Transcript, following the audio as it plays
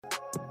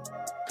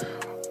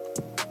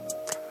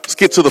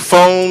get to the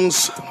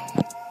phones.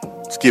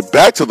 Let's get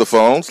back to the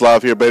phones.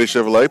 Live here at Beatty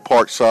Chevrolet,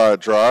 Parkside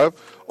Drive.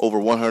 Over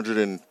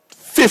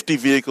 150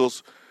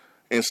 vehicles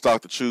in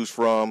stock to choose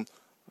from,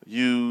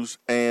 used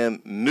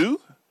and new.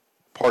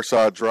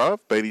 Parkside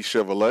Drive, Beatty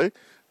Chevrolet.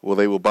 Well,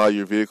 they will buy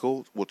your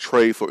vehicle, will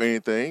trade for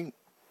anything,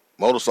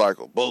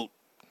 motorcycle, boat,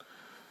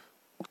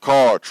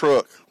 car,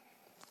 truck,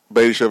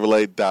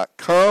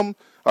 BeattyChevrolet.com. All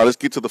right, let's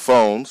get to the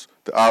phones.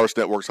 The Irish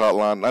Networks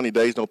hotline, 90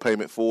 days, no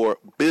payment for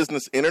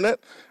business internet.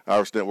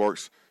 Irish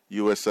Networks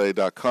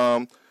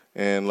USA.com.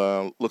 And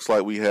looks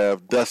like we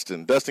have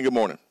Dustin. Dustin, good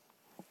morning.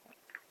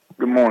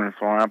 Good morning,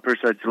 Swain. I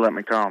appreciate you letting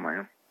me call,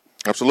 man.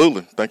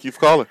 Absolutely. Thank you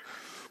for calling.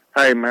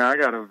 Hey, man, I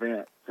got a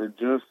vent for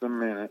just a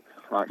minute.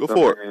 Like Go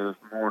for it. This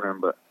morning,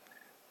 but,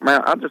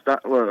 man,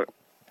 look,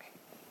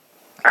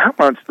 how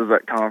much does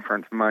that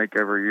conference make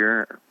every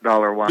year,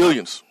 dollar-wise?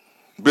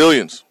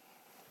 Billions.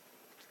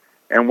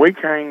 And we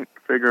can't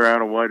figure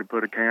out a way to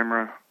put a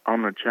camera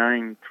on the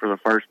chain for the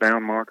first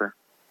down marker.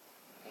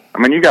 I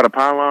mean, you got a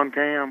pylon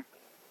cam.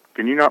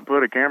 Can you not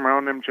put a camera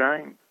on them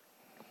chains?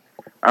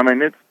 I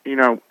mean, it's,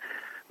 the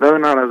other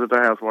night I was at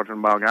the house watching a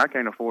ball game. I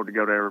can't afford to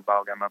go to every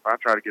ball game up. I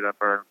try to get up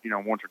there,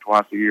 once or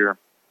twice a year.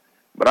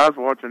 But I was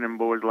watching them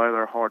boys lay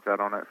their hearts out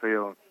on that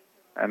field.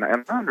 And I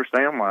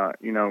understand why,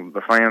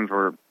 the fans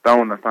were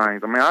throwing the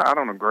things. I mean, I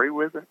don't agree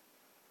with it.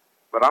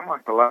 But I'm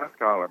like the last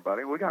caller,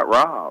 buddy. We got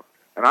robbed.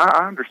 And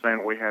I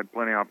understand we had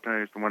plenty of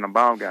opportunities to win a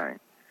ball game.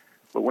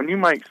 But when you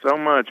make so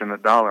much in a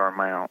dollar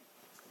amount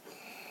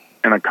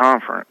in a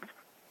conference,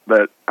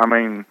 that, I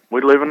mean,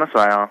 we live in the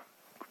South.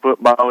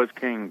 Football is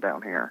king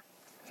down here.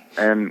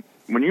 And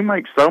when you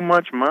make so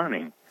much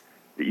money,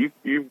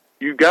 you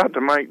got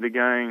to make the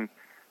game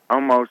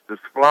almost as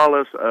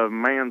flawless of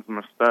man's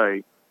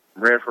mistake,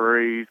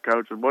 referees,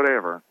 coaches,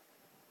 whatever.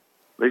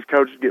 These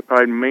coaches get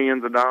paid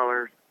millions of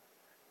dollars.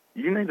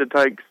 You need to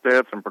take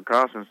steps and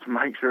precautions to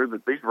make sure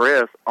that these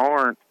refs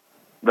aren't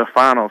the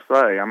final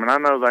say. I mean, I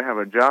know they have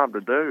a job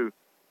to do,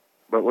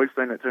 but we've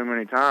seen it too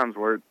many times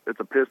where it's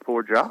a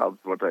piss-poor job is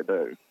what they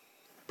do.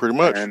 Pretty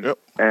much, and, yep.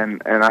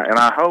 And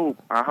I hope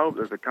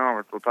that the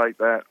conference will take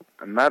that.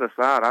 And that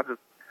aside,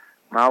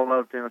 I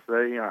love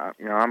Tennessee.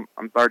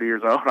 I'm 30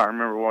 years old. I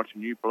remember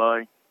watching you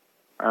play.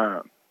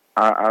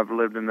 I've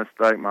lived in this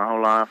state my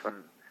whole life,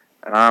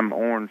 and I'm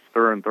orange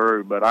through and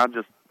through. But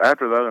after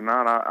the other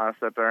night, I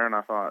sat there and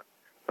I thought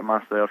to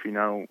myself,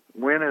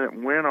 when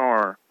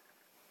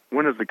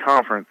is the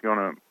conference going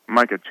to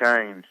make a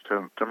change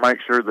to make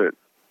sure that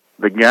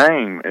the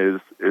game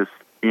is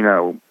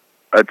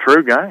a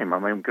true game? I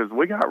mean, because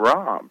we got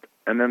robbed.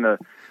 And then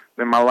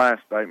my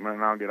last statement,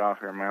 and I'll get off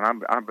here,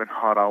 man. I've been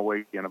hot all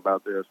weekend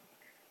about this.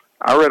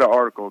 I read an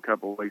article a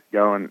couple of weeks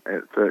ago, and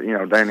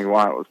Danny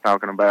White was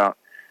talking about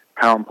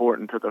how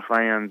important to the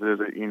fans is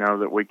it,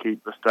 that we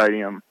keep the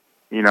stadium,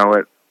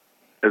 at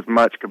as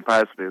much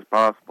capacity as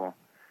possible.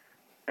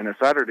 And the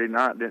Saturday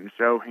night didn't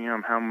show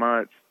him how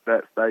much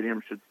that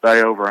stadium should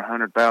stay over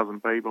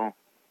 100,000 people.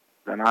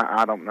 Then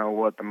I don't know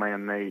what the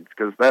man needs,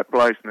 because that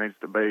place needs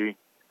to be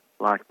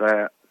like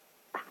that,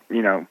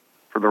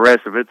 for the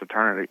rest of its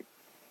eternity.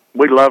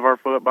 We love our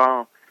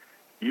football.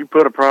 You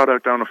put a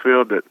product on the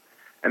field that,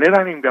 and it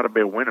ain't even got to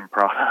be a winning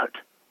product.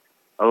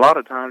 A lot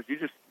of times you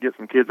just get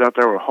some kids out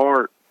there with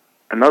heart,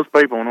 and those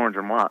people in orange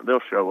and white, they'll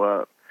show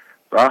up.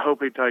 So I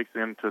hope he takes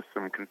into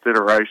some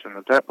consideration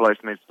that place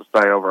needs to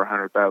stay over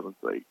 100,000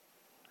 seats.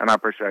 And I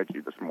appreciate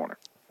you this morning.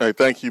 Hey,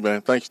 thank you,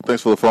 man. Thanks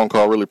for the phone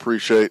call. Really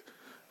appreciate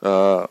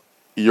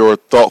your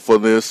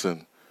thoughtfulness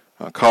and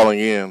calling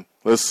in.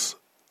 Let's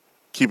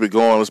keep it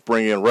going. Let's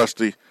bring in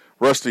Rusty.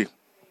 Rusty.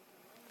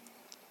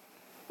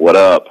 What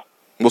up?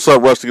 What's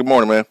up, Rusty? Good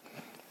morning, man.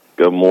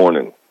 Good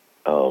morning.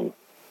 I'm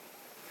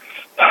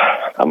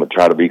going to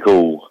try to be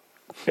cool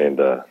and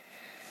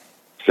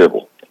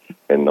civil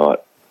and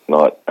not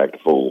act a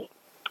fool.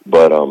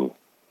 But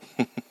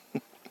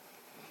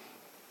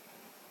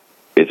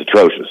it's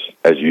atrocious,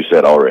 as you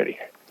said already.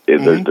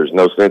 There's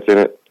no sense in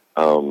it.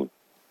 The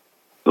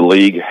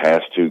league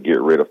has to get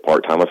rid of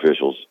part-time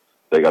officials.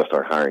 They got to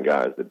start hiring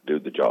guys that do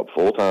the job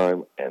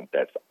full-time, and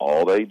that's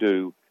all they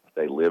do.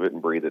 They live it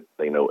and breathe it.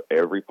 They know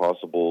every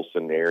possible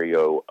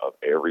scenario of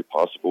every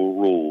possible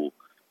rule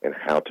and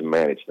how to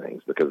manage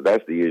things, because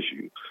that's the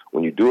issue.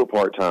 When you do it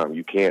part-time,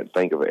 you can't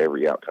think of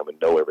every outcome and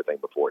know everything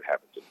before it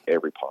happens, and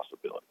every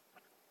possibility.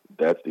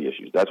 That's the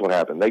issue. That's what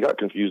happened. They got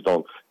confused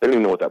on – they didn't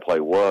even know what that play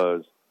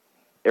was.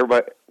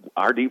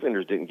 Our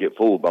defenders didn't get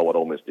fooled by what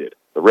Ole Miss did.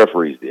 The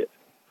referees did.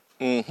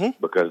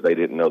 Because they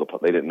didn't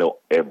know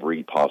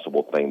every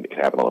possible thing that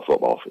could happen on a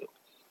football field.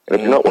 And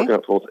if you're not working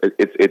up full,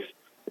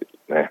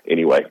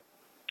 anyway.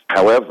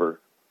 However,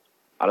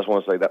 I just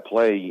want to say that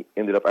play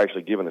ended up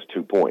actually giving us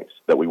 2 points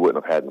that we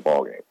wouldn't have had in the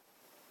ball game,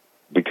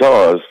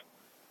 because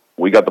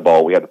we got the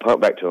ball, we had to punt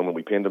back to them, and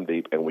we pinned them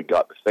deep, and we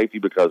got the safety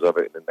because of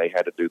it. And then they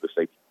had to do the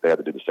safety. They had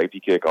to do the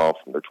safety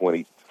kickoff from their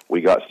 20.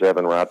 We got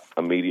 7 right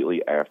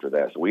immediately after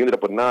that. So we ended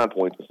up with 9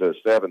 points instead of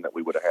 7 that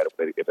we would have had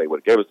if they would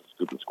have given us the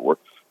stupid score.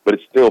 But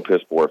it's still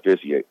piss poor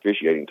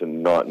officiating to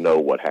not know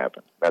what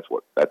happened. That's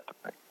the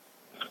thing.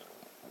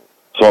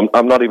 So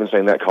I'm not even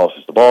saying that cost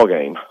us the ball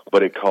game,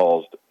 but it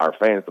caused our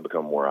fans to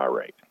become more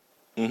irate.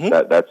 Mm-hmm.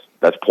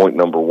 That's point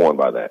number one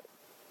by that.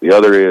 The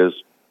other is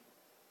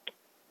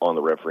on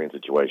the refereeing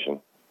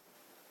situation.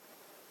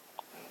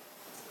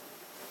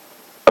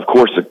 Of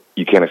course,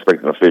 you can't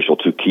expect an official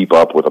to keep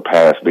up with a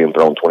pass being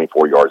thrown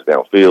 24 yards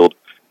downfield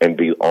and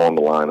be on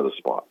the line of the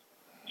spot.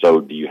 So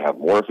do you have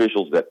more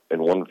officials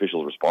and one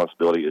official's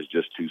responsibility is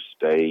just to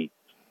stay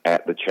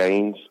at the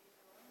chains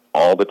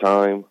all the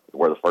time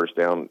where the first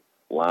down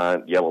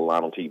line, yellow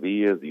line on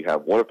TV is? Do you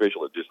have one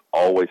official that just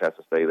always has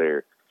to stay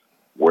there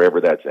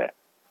wherever that's at?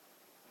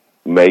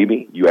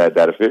 Maybe you add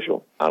that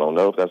official. I don't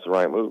know if that's the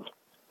right move.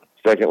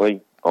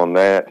 Secondly, on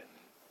that,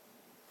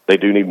 they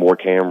do need more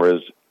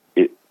cameras.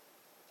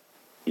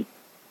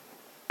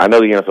 I know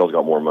the NFL's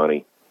got more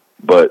money,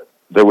 but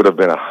there would have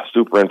been a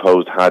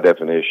superimposed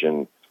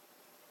high-definition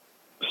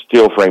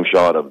still frame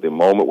shot of the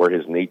moment where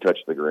his knee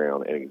touched the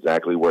ground and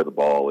exactly where the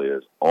ball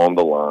is on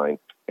the line,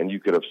 and you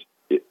could have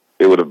it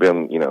would have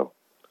been,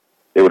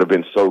 it would have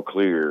been so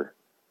clear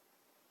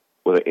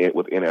with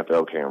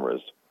NFL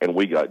cameras, and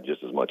we got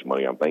just as much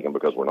money, I'm thinking,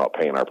 because we're not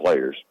paying our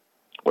players.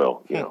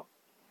 Well,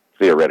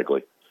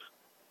 theoretically.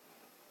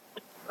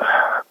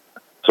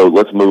 So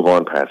let's move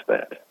on past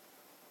that.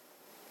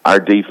 Our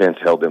defense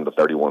held them to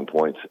 31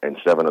 points, and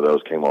 7 of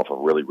those came off a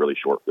really, really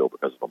short field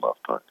because of a muff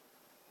punt.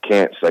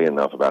 Can't say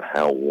enough about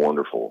how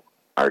wonderful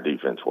our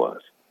defense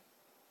was.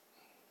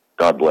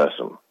 God bless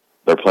them.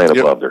 They're playing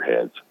above their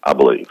heads, I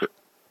believe.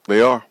 They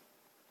are.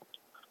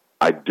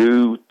 I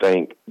do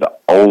think the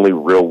only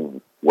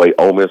real way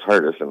Ole Miss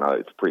hurt us, and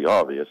it's pretty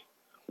obvious,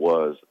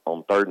 was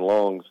on 3rd and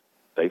longs,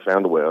 they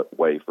found a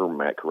way for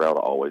Matt Corral to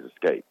always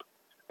escape.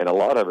 And a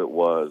lot of it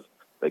was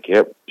they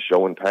kept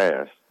showing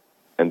pass,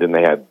 and then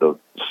they had the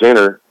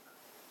center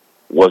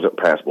wasn't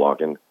pass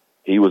blocking.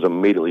 He was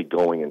immediately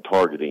going and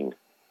targeting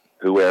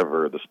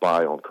whoever the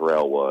spy on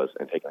Corral was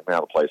and taking him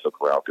out of play so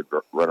Corral could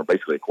run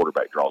basically a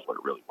quarterback draw is what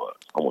it really was.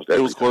 Almost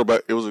every time.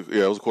 It was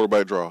a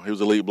quarterback draw. He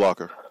was a lead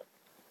blocker.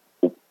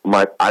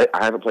 I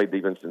haven't played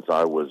defense since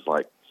I was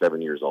like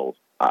 7 years old.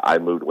 I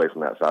moved away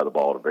from that side of the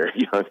ball at a very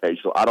young age,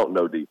 so I don't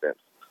know defense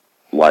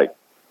like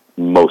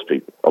most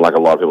people, or like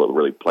a lot of people that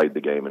really played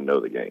the game and know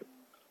the game.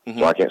 Mm-hmm.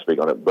 So I can't speak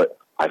on it, but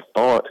I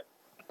thought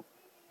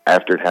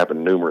after it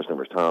happened numerous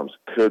times,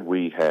 could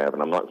we have,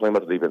 and I'm not playing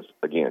about the defense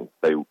again,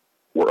 they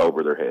were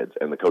over their heads,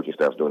 and the coaching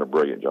staff's doing a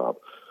brilliant job.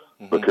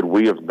 Mm-hmm. But could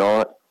we have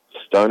not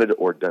stunted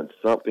or done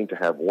something to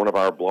have one of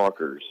our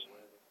blockers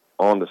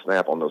on the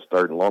snap on those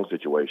 3rd and long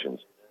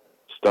situations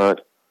stunt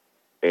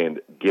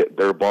and get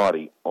their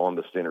body on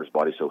the center's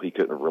body so he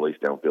couldn't have released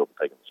downfield and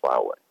taken the spy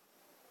away?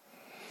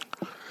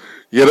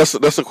 Yeah,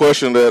 that's a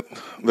question that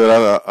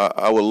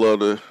I would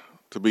love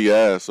to be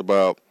asked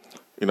about.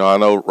 I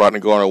know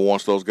Rodney Garner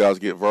wants those guys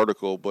to get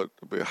vertical, but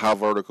how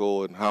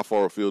vertical and how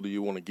far afield do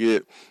you want to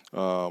get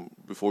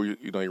before you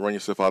run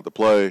yourself out the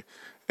play?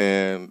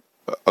 And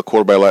a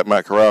quarterback like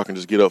Matt Corral can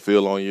just get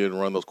upfield on you and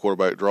run those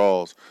quarterback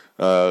draws.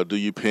 Do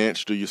you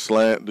pinch? Do you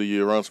slant? Do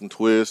you run some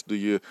twists? Do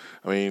you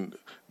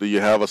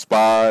have a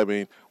spy? I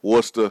mean,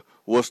 what's the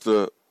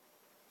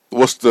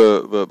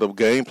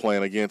game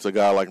plan against a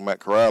guy like Matt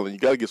Corral? And you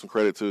got to give some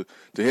credit to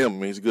him. I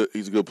mean,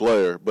 he's a good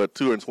player, but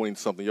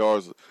 220-something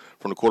yards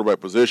from the quarterback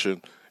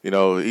position,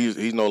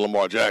 he's no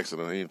Lamar Jackson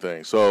or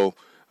anything. So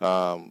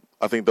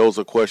I think those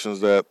are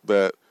questions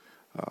that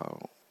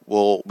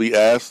will be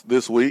asked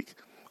this week.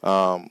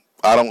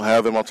 I don't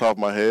have them on top of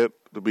my head,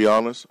 to be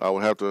honest. I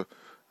would have to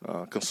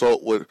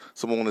consult with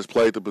someone that's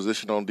played the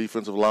position on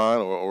defensive line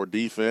or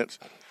defense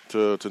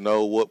to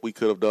know what we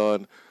could have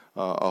done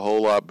a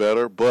whole lot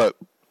better. But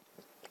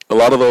a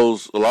lot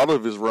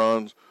of his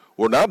runs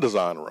were not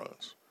design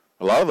runs.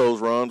 A lot of those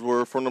runs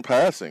were from the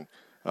passing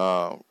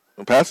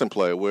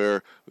play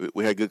where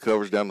we had good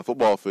coverage down the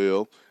football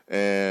field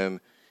and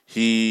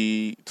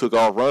he took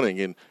off running.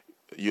 And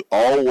you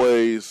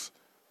always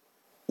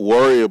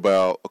worry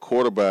about a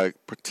quarterback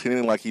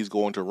pretending like he's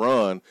going to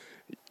run,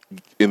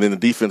 and then the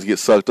defense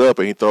gets sucked up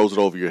and he throws it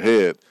over your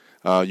head.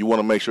 You want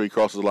to make sure he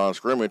crosses the line of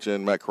scrimmage,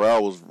 and Matt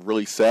Corral was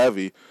really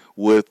savvy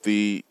with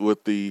the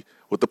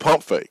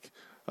pump fake,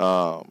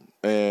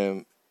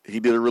 and he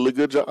did a really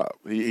good job.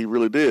 He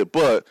really did.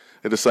 But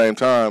at the same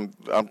time,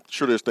 I'm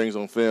sure there's things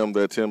on film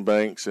that Tim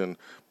Banks and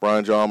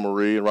Brian John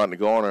Marie and Rodney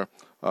Garner,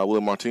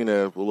 William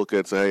Martinez will look at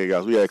and say, hey,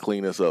 guys, we got to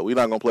clean this up. We're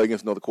not going to play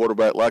against another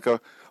quarterback like a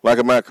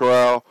Matt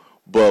Corral,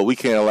 but we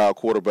can't allow a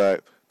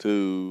quarterback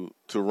to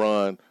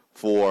run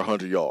for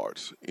 100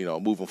 yards,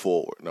 moving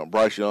forward. Now,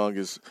 Bryce Young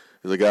is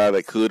a guy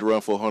that could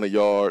run for 100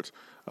 yards.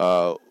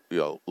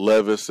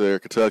 Levis there,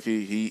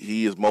 Kentucky,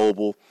 he is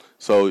mobile.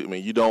 So, I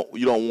mean, you don't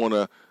want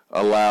to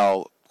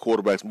allow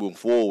quarterbacks moving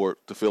forward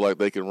to feel like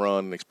they can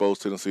run and expose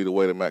Tennessee the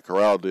way that Matt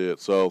Corral did.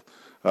 So,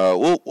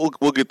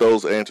 we'll get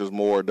those answers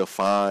more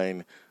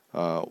defined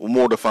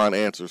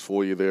answers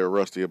for you there,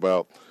 Rusty,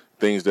 about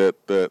things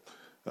that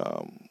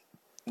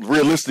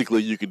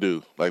realistically you can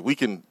do. Like, we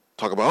can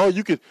talk about,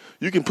 you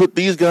can put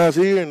these guys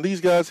here and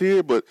these guys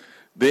here, but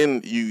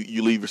then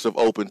you leave yourself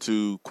open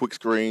to quick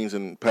screens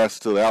and passes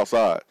to the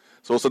outside.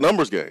 So it's a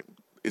numbers game.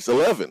 It's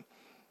 11.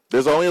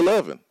 There's only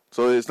 11.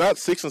 So it's not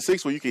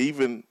 6-6 where you can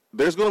even –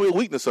 there's going to be a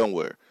weakness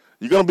somewhere.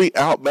 You're going to be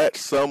outmatched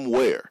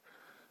somewhere.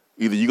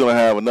 Either you're going to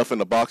have enough in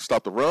the box to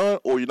stop the run,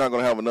 or you're not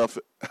going to have enough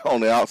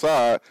on the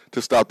outside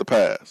to stop the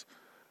pass.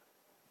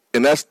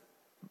 And that's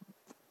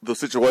the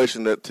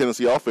situation that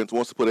Tennessee offense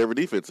wants to put every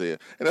defense in.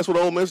 And that's what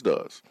Ole Miss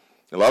does.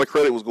 A lot of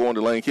credit was going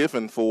to Lane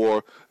Kiffin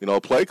for,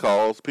 play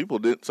calls.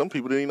 Some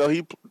people didn't even know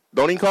he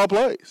don't even call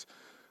plays.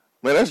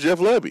 Man, that's Jeff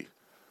Lebby.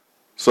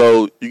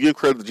 So you give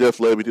credit to Jeff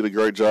Lebby. Did a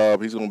great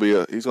job. He's going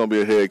to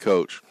be a head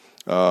coach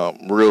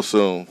real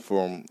soon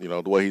from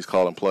the way he's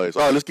calling plays.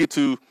 All right, let's get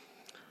to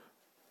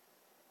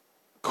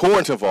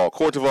Cornteval.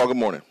 Cornteval, good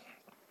morning.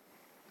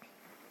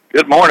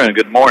 Good morning.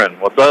 Good morning.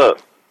 What's up?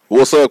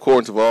 What's up,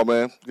 Cornteval,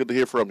 man? Good to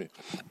hear from you.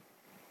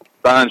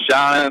 Sun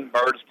shining,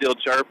 birds still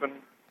chirping.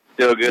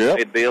 Still good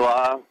to be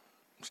alive.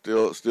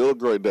 Still a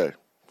great day.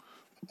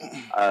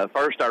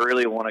 First, I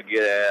really want to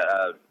get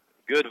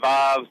good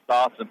vibes,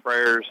 thoughts, and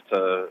prayers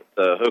to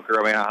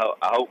Hooker. I mean,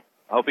 I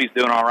hope he's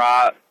doing all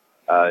right.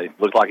 It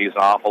looks like he's in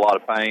an awful lot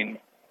of pain.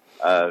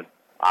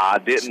 I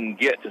didn't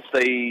get to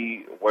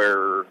see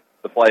where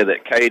the play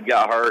that Cade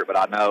got hurt, but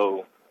I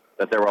know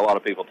that there were a lot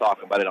of people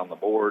talking about it on the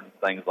board and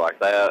things like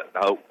that. I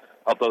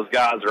hope those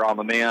guys are on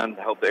the mend.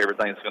 I hope that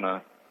everything's going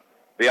to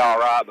be all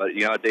right. But,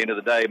 at the end of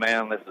the day,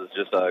 man, this is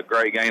just a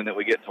great game that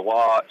we get to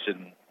watch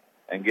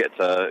and get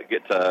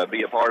to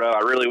be a part of. I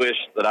really wish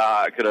that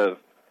I could have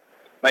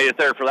made it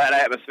there for that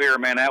atmosphere,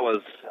 man. I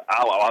was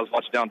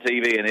watching it on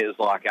TV, and it was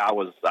like I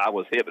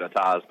was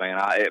hypnotized, man.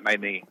 It made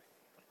me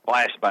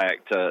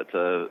flashback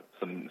to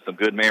some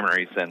good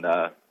memories, and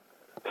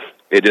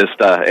it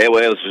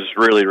was just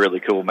really,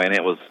 really cool, man.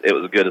 It was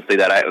good to see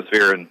that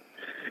atmosphere, and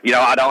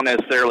I don't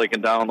necessarily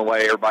condone the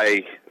way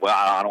everybody. Well,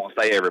 I don't want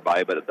to say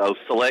everybody, but those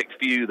select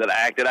few that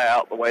acted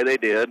out the way they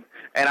did,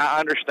 and I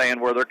understand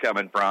where they're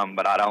coming from,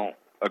 but I don't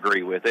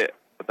agree with it.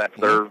 But that's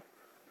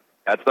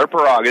their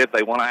prerogative. If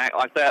they want to act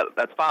like that,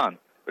 that's fine,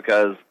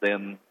 because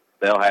then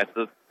they'll have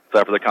to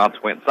suffer the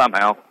consequence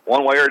somehow,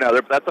 one way or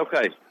another, but that's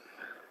okay.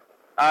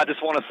 I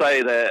just want to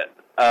say that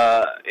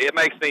it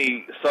makes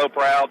me so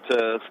proud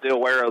to still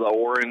wear the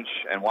orange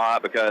and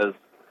white, because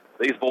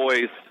these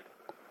boys,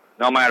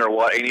 no matter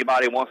what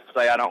anybody wants to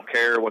say, I don't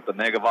care what the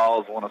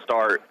Negavols want to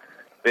start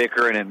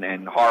bickering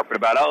and harping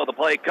about, the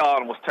play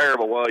calling was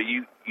terrible. Well,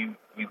 you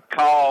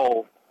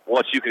call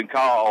what you can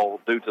call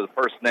due to the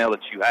personnel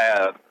that you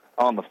have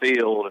on the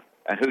field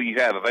and who you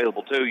have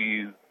available to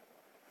you,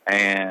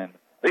 and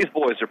these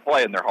boys are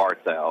playing their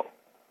hearts out.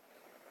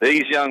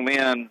 These young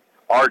men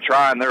are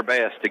trying their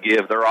best to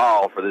give their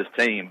all for this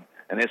team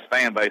and this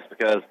fan base,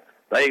 because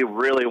they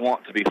really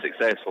want to be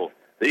successful.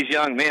 These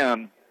young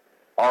men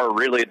are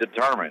really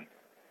determined,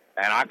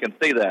 and I can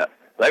see that.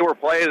 They were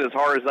playing as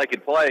hard as they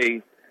could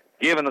play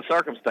given the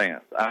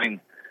circumstance. I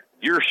mean,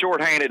 you're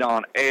shorthanded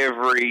on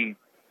every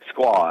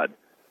squad.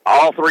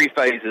 All three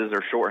phases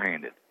are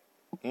shorthanded.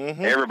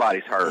 Mm-hmm.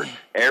 Everybody's hurt.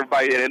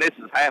 Everybody, and this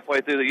is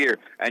halfway through the year.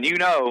 And you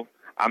know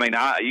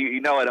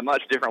at a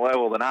much different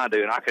level than I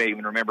do, and I can't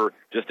even remember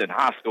just in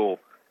high school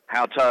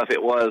how tough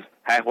it was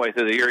halfway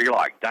through the year. You're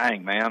like,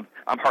 dang, man,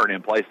 I'm hurting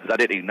in places I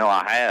didn't even know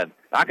I had.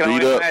 I can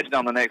only imagine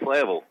on the next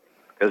level,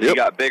 because you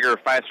got bigger,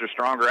 faster,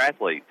 stronger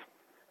athletes.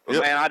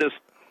 But man,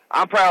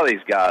 I'm proud of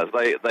these guys.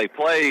 They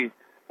play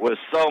with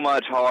so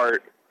much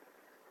heart,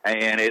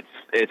 and it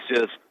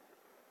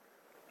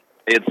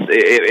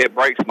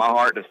breaks my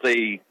heart to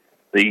see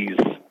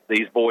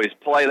these boys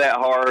play that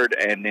hard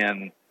and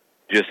then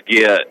just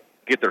get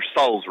their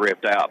souls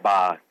ripped out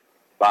by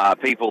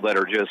people that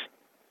are just.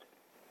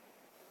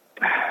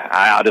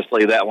 I'll just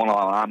leave that one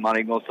alone. I'm not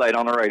even going to say it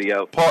on the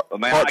radio. But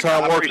man,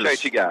 I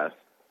appreciate you guys.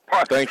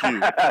 Thank you.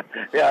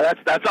 Yeah,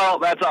 that's all.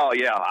 That's all.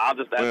 Yeah,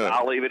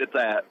 I'll leave it at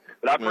that.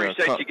 But I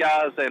appreciate you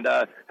guys. And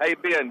hey,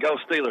 Ben, go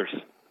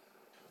Steelers.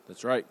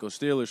 That's right. Go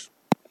Steelers.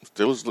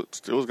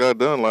 Steelers got it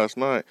done last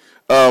night.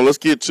 Let's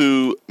get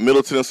to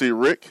Middle Tennessee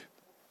Rick,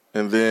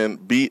 and then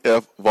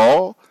BF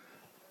Vol.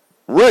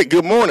 Rick,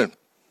 good morning.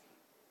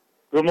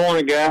 Good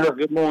morning, guys.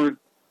 Good morning.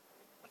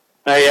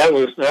 Hey, that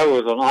was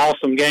an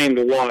awesome game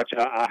to watch.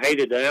 I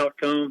hated the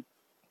outcome.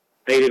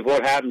 Hated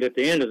what happened at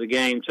the end of the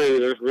game too.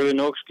 There's really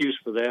no excuse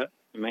for that.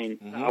 I mean,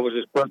 I was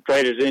as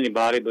frustrated as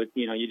anybody, but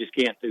you just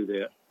can't do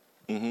that.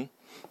 Mm-hmm.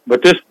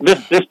 But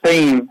this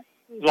team,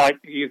 like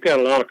you've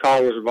got a lot of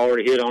callers have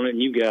already hit on it,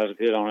 and you guys have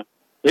hit on it.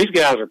 These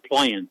guys are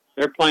playing.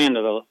 They're playing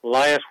to the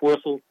last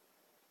whistle.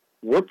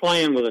 We're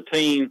playing with a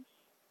team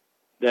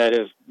that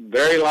is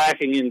very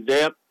lacking in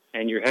depth,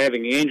 and you're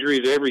having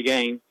injuries every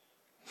game,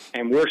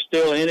 and we're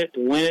still in it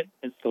to win it.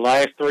 It's the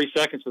last 3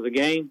 seconds of the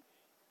game.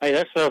 Hey,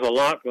 that says a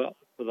lot for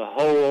the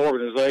whole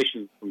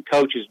organization, from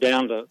coaches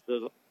down to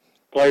the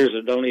players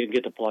that don't even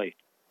get to play.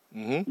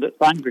 Mm-hmm. The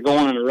things are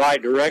going in the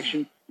right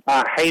direction.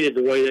 I hated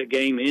the way that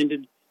game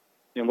ended,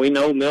 and we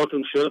know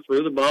Milton should have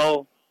threw the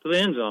ball to the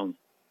end zone,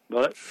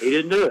 but he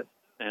didn't do it,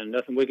 and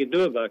nothing we could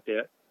do about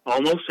that.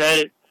 Almost had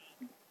it,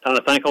 I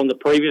think, on the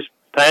previous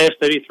pass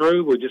that he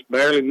threw. We just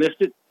barely missed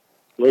it,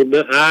 a little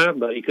bit high,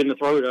 but he couldn't have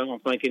thrown it, I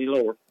don't think, any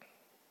lower.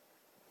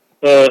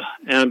 And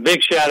a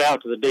big shout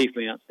out to the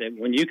defense. And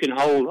when you can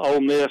hold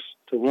Ole Miss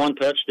to one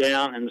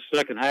touchdown in the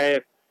second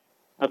half,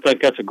 I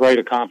think that's a great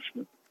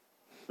accomplishment.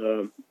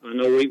 I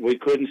know we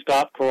couldn't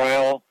stop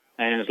Corral,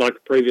 and it's like the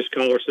previous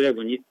caller said,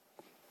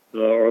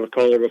 or the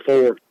caller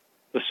before,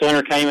 the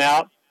center came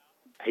out.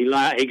 He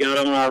got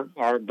on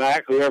our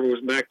back, whoever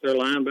was back there,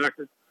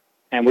 linebacker,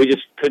 and we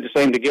just couldn't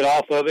seem to get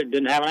off of it.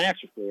 Didn't have an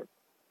answer for it.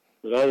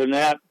 But other than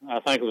that,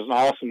 I think it was an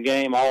awesome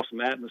game,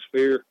 awesome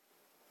atmosphere,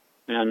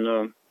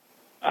 and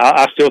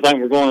I still think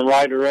we're going in the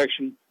right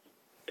direction.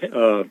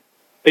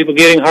 People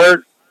getting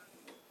hurt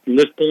from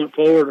this point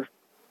forward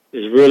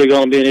is really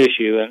going to be an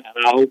issue, and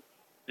I hope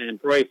and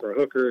pray for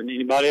Hooker and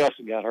anybody else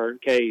that got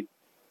hurt, Cade,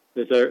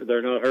 that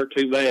they're not hurt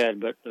too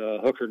bad. But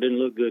Hooker didn't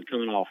look good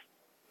coming off.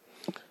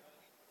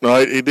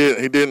 No, he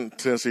didn't,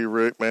 Tennessee,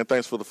 Rick. Man,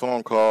 thanks for the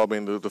phone call. I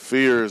mean, the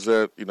fear is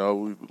that, we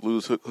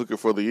lose Hooker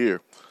for the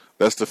year.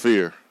 That's the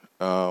fear.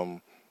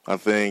 I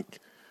think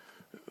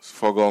it's a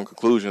foregone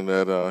conclusion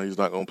that he's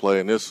not going to play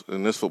in this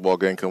football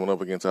game coming up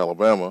against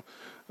Alabama.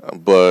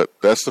 But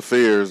that's the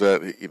fear is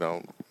that,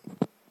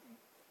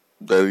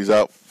 that he's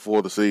out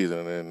for the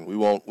season, and we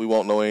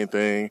won't know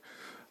anything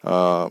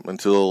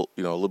until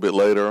a little bit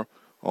later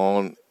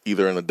on,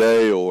 either in the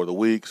day or the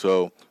week.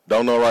 So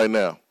don't know right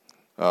now.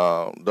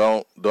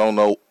 Don't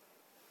know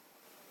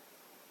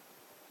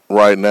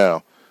right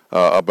now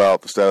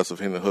about the status of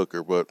Hendon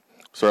Hooker, but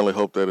certainly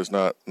hope that it's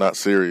not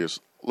serious.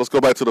 Let's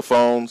go back to the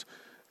phones,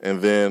 and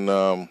then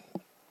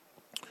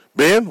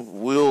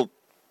Ben, we'll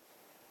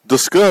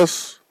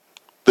discuss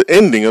the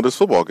ending of this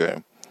football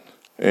game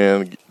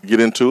and get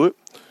into it.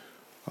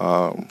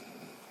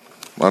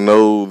 I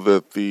know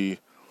that the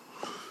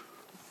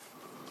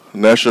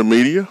national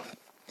media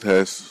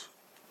has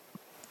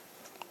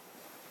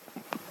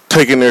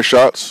taken their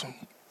shots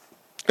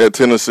at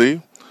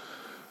Tennessee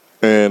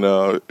and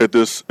at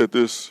this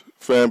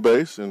fan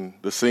base and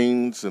the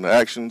scenes and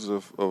actions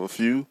of a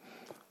few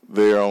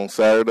there on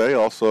Saturday.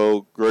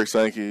 Also, Greg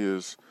Sankey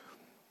is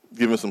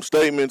giving some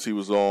statements. He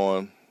was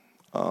on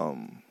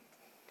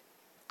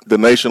The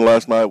Nation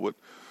last night with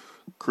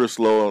Chris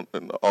Lowe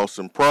and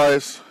Austin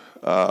Price.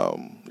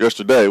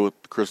 Yesterday with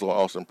Chris Lowe and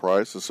Austin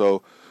Price. And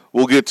so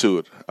we'll get to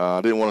it.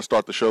 I didn't want to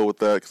start the show with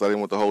that because I didn't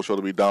want the whole show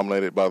to be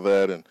dominated by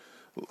that and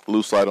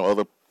lose sight on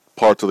other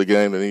parts of the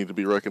game that need to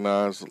be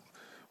recognized.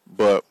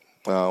 But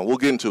we'll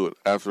get into it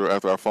after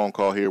our phone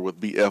call here with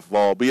BF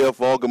Vol. BF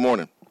Vol, good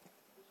morning.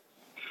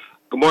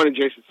 Good morning,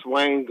 Jason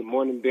Swain. Good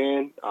morning,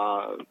 Ben. It's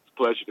a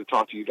pleasure to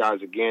talk to you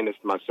guys again. This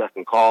is my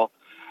second call.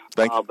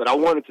 Thank you. But I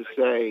wanted to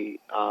say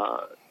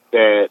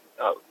that,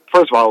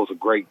 first of all, it was a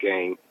great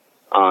game.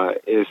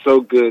 It's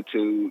so good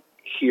to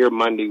hear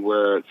Monday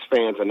where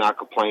fans are not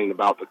complaining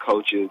about the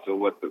coaches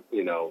or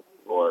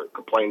or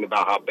complaining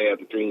about how bad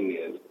the team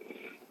is.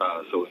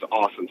 So it's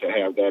awesome to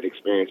have that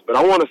experience. But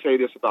I want to say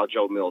this about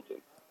Joe Milton.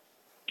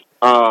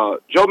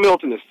 Joe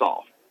Milton is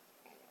soft.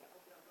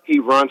 He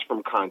runs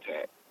from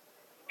contact.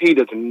 He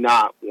does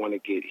not want to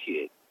get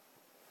hit.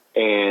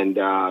 And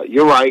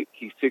you're right.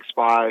 He's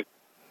 6'5".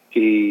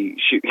 He's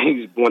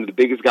one of the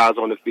biggest guys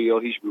on the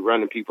field. He should be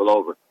running people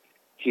over.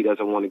 He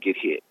doesn't want to get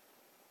hit.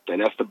 And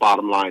that's the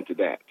bottom line to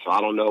that. So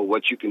I don't know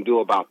what you can do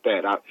about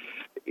that.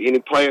 Any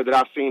player that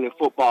I've seen in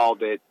football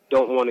that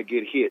don't want to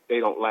get hit, they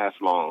don't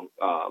last long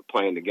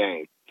playing the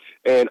game.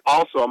 And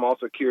also, I'm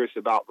also curious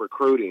about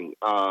recruiting.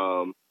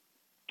 What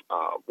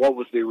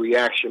was the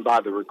reaction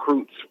by the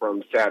recruits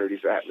from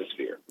Saturday's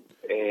atmosphere?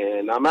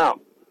 And I'm out.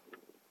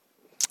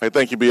 Hey,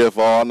 thank you,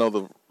 BFR. I know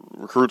the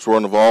recruits were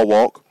on the Vol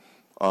Walk.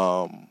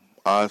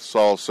 I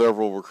saw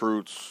several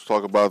recruits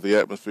talk about the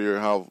atmosphere,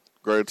 how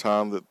great a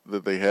time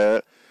that they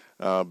had.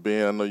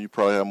 Ben, I know you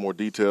probably have more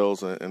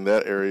details in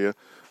that area.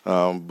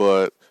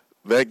 But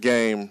that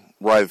game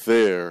right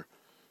there,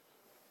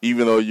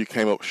 even though you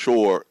came up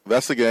short,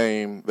 that's a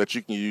game that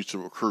you can use to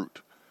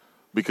recruit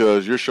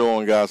because you're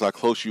showing guys how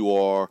close you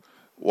are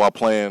while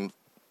playing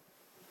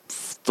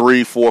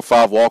 3, 4,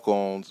 5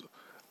 walk-ons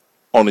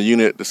on the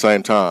unit at the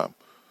same time.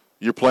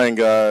 You're playing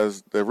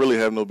guys that really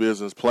have no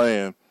business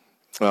playing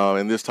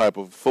in this type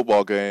of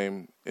football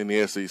game in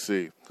the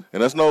SEC.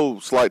 And that's no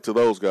slight to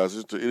those guys.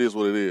 It is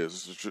what it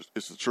is.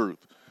 It's the truth.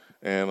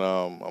 And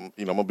I'm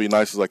going to be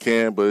nice as I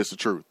can, but it's the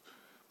truth.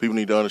 People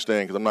need to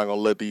understand because I'm not going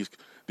to let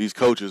these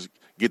coaches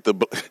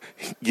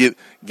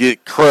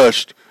get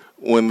crushed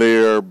when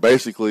they're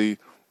basically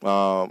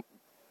have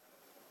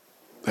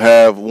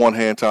one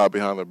hand tied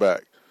behind their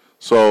back.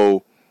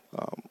 So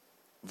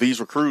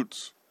these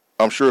recruits,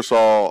 I'm sure,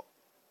 saw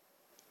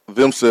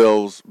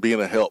themselves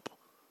being a help,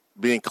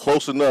 being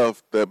close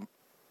enough that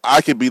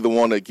I could be the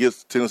one that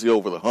gets Tennessee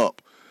over the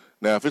hump.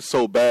 Now, if it's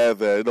so bad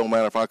that it don't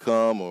matter if I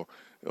come or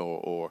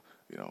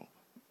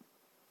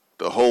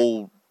the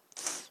whole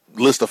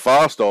list of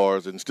 5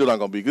 stars and still not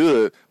going to be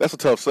good, that's a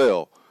tough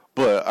sell.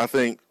 But I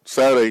think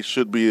Saturday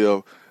should be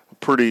a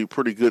pretty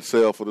good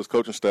sell for this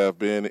coaching staff.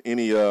 Ben,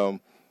 any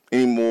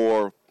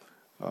more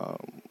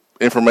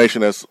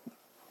information that's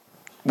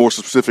more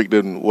specific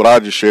than what I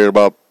just shared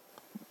about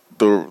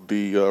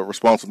the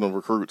response of the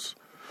recruits?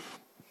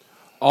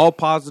 all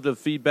positive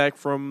feedback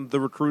from the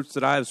recruits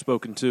that I have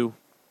spoken to.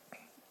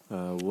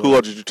 Who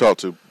else did you talk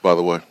to, by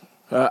the way?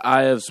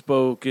 I have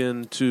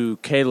spoken to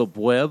Caleb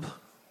Webb,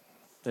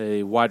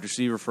 a wide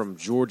receiver from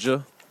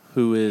Georgia,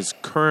 who is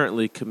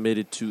currently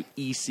committed to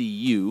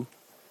ECU,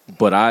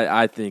 but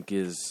I think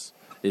is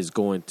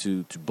going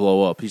to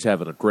blow up. He's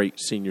having a great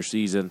senior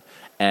season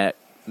at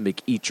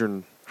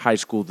McEachern High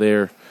School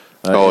there.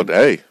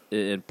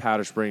 In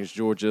Powder Springs,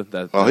 Georgia.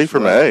 He's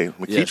from the A.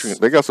 McEachern, yes.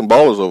 They got some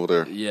ballers over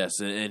there. Yes,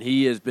 and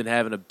he has been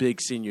having a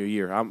big senior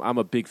year. I'm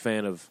a big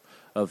fan of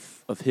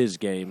his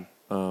game.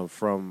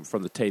 From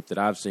the tape that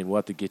I've seen. We'll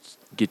have to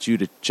get you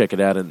to check it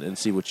out and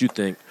see what you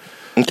think.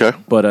 Okay.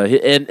 But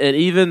and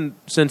even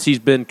since he's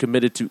been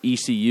committed to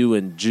ECU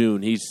in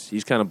June,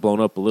 he's kind of blown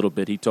up a little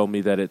bit. He told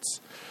me that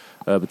it's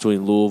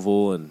between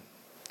Louisville and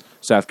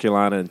South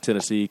Carolina and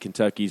Tennessee,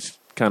 Kentucky's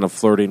kind of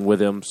flirting with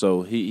him.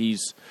 So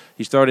he's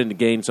starting to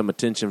gain some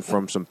attention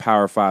from some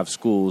Power 5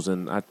 schools,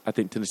 and I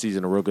think Tennessee's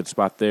in a real good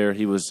spot there.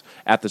 He was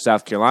at the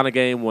South Carolina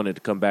game, wanted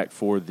to come back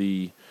for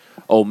the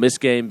Ole Miss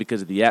game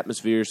because of the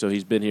atmosphere, so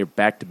he's been here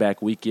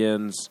back-to-back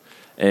weekends,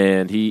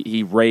 and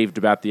he raved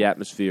about the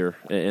atmosphere,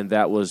 and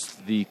that was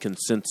the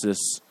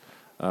consensus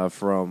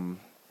from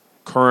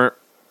current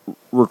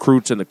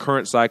recruits in the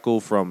current cycle,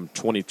 from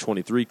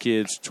 2023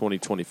 kids,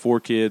 2024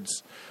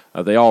 kids.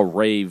 They all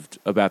raved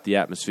about the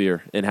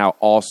atmosphere and how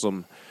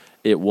awesome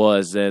it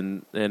was,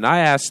 and I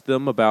asked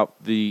them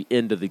about the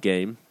end of the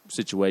game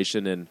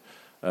situation, and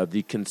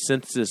the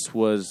consensus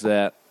was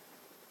that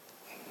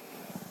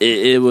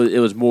it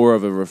was more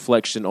of a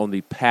reflection on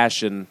the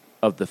passion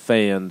of the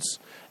fans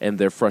and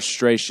their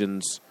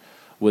frustrations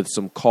with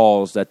some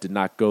calls that did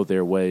not go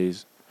their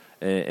ways,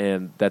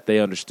 and that they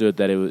understood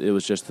that it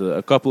was just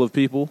a couple of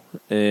people,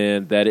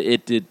 and that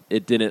it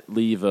didn't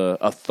leave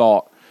a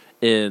thought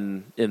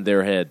in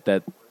their head,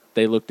 that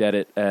they looked at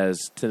it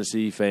as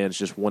Tennessee fans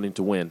just wanting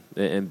to win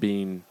and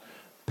being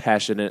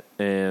passionate.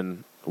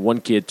 And one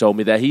kid told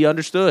me that he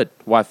understood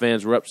why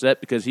fans were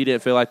upset because he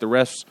didn't feel like the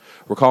refs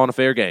were calling a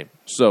fair game.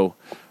 So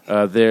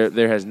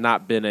there has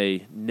not been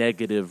a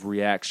negative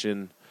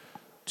reaction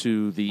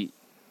to the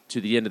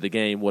end of the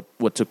game.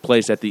 What took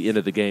place at the end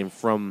of the game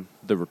from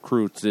the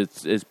recruits,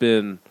 it's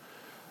been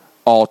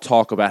all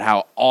talk about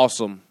how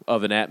awesome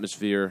of an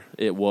atmosphere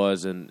it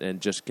was,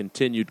 and just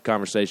continued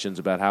conversations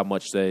about how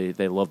much they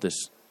love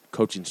this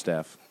coaching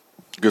staff.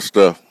 Good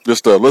stuff.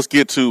 Let's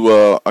get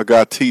to our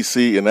guy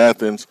TC in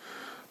Athens,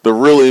 the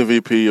real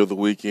MVP of the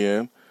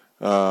weekend.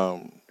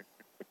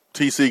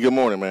 TC, good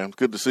morning, man.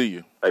 Good to see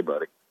you. Hey,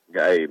 buddy.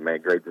 Hey,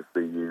 man, great to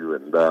see you.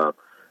 And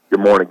good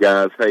morning,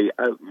 guys. Hey,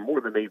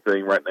 more than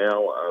anything right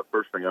now,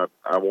 first thing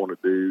I want to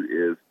do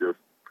is just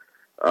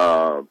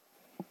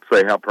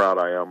say how proud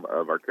I am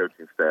of our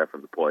coaching staff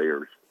and the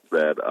players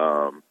that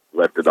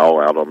left it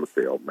all out on the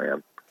field,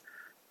 man.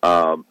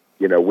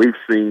 We've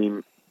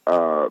seen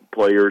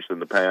players in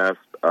the past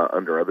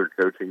under other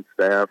coaching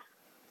staffs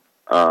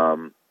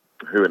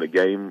who in a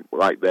game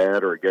like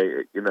that, or a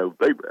game,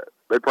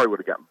 they probably would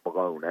have gotten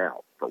blown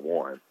out, for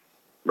one.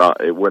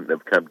 It wouldn't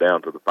have come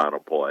down to the final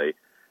play.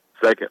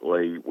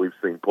 Secondly, we've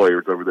seen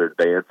players over there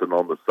dancing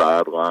on the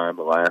sideline,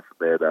 laughing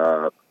at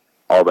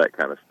all that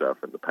kind of stuff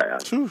in the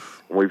past.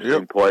 We've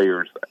seen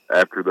players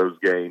after those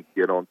games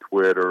get on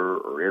Twitter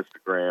or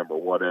Instagram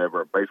or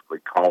whatever, and basically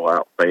call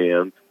out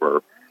fans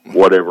for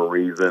whatever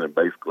reason, and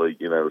basically,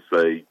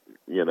 say,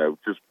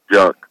 just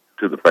junk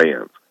to the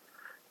fans.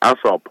 I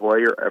saw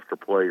player after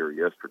player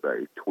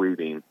yesterday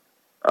tweeting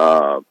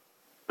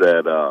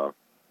that,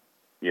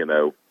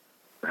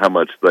 how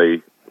much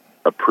they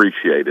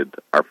appreciated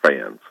our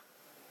fans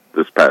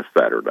this past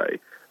Saturday,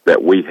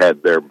 that we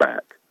had their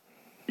back,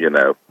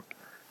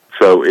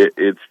 So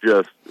it's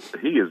just,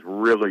 he is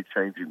really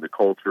changing the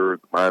culture,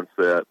 the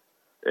mindset,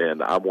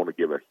 and I want to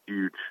give a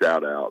huge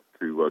shout-out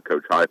to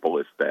Coach Heupel,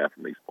 his staff,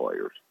 and these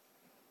players.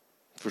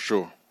 For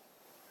sure.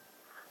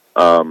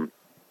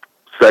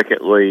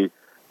 Secondly,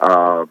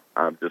 I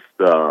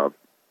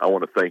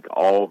want to thank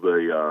all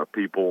the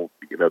people,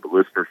 the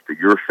listeners to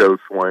your show,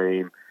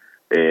 Swain,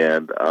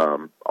 and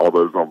all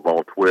those on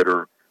Vol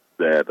Twitter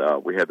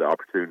that we had the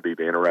opportunity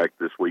to interact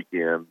this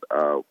weekend.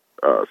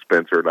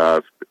 Spencer and I,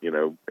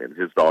 and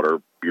his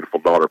daughter, beautiful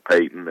daughter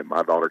Peyton, and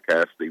my daughter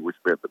Cassidy, we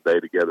spent the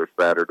day together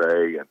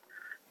Saturday and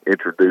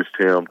introduced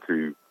him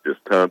to just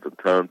tons and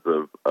tons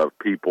of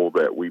people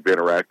that we've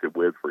interacted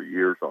with for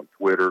years on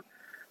Twitter,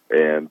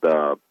 and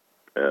the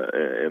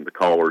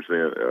callers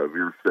of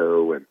your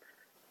show,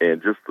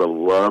 and just the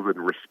love and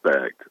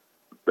respect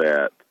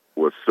that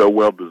was so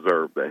well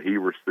deserved that he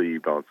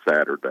received on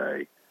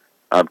Saturday.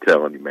 I'm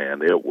telling you,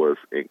 man, it was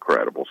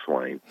incredible,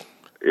 Swain.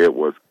 It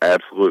was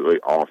absolutely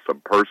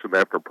awesome. Person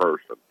after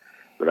person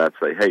that I'd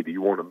say, hey, do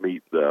you want to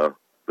meet the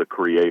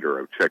creator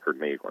of Checker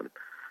Nealon?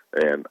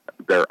 And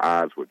their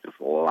eyes would just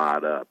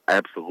light up.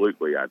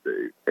 Absolutely, I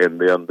do. And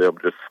then they'll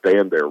just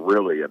stand there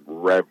really in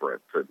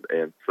reverence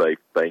and say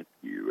thank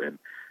you. And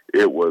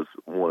it was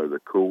one of the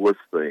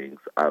coolest things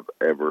I've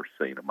ever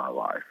seen in my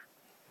life.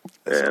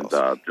 That's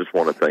awesome. Just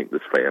want to thank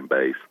this fan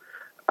base.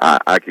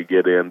 I could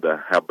get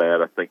into how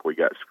bad I think we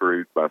got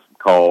screwed by some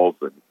calls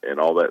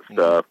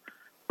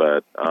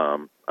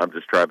I'm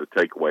just trying to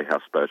take away how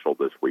special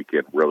this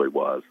weekend really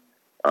was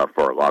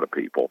for a lot of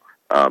people.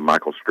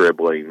 Michael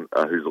Stribling,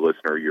 who's a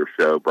listener of your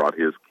show, brought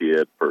his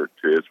kid to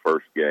his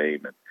first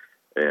game,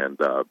 and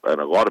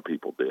a lot of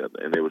people did,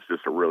 and it was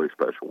just a really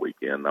special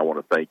weekend. I want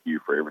to thank you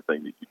for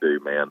everything that you do,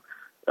 man,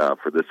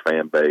 for this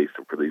fan base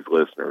and for these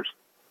listeners,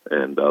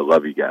 and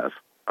love you guys.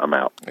 I'm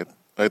out.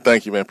 Hey,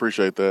 thank you, man.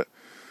 Appreciate that.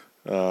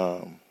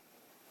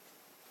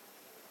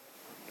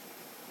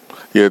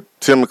 Yeah,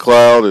 Tim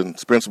McLeod and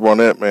Spencer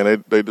Barnett,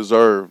 man, they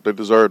deserved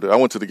it. I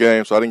went to the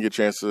game, so I didn't get a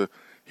chance to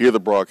hear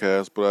the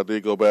broadcast, but I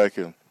did go back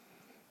and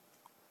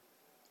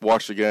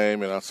watch the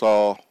game, and I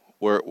saw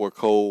where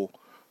Cole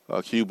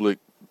Kubelik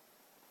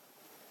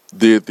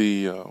did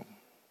the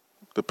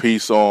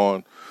piece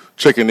on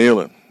Chicken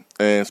Nealon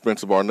and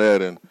Spencer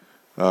Barnett, and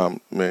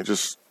man,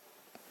 just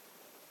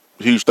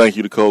huge thank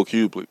you to Cole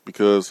Kubelik,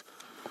 because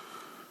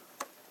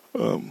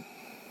him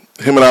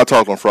and I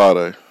talked on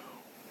Friday,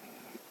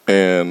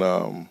 and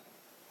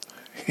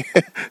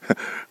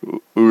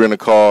we were in the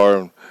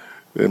car,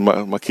 and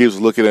my kids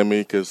were looking at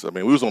me because,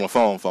 we was on the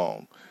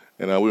phone,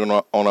 and we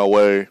were on our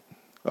way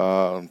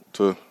to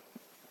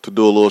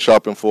do a little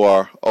shopping for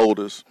our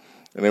oldest,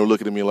 and they were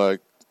looking at me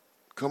like,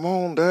 "Come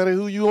on, Daddy,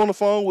 who you on the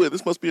phone with?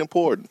 This must be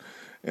important."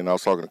 And I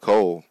was talking to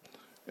Cole,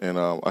 and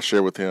I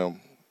shared with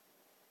him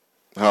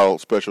how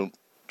special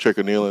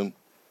Chicken Nealon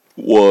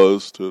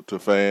was to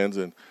fans,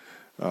 and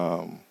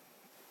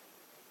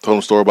told him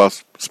a story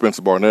about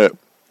Spencer Barnett,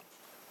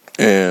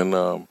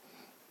 and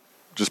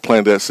just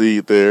planted that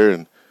seed there.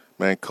 And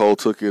man, Cole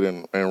took it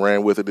and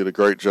ran with it, did a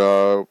great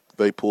job.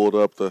 They pulled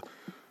up the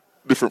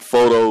different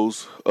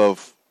photos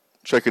of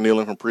Chicken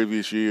Nealon from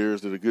previous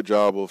years, did a good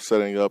job of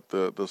setting up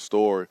the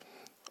story.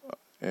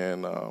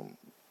 And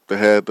they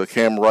had the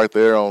camera right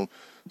there on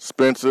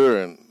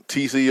Spencer and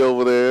TC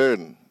over there,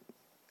 and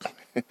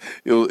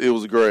it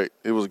was great.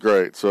 It was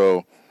great.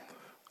 So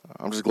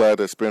I'm just glad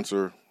that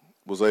Spencer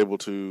was able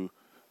to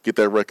get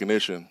that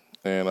recognition.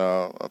 And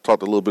I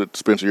talked a little bit to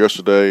Spencer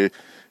yesterday,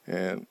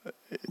 and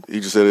he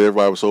just said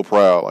everybody was so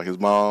proud. Like, his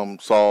mom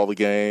saw the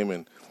game,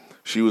 and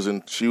she was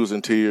in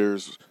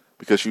tears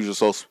because she was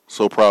just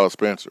so proud of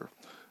Spencer.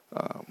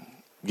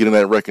 Getting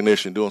that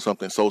recognition, doing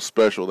something so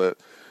special that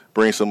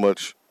brings so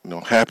much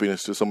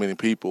happiness to so many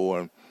people,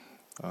 and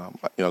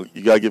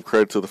you got to give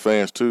credit to the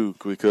fans too,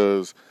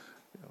 because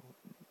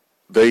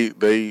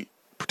they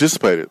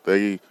participated.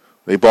 They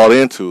bought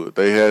into it.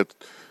 They had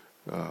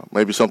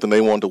maybe something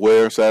they wanted to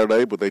wear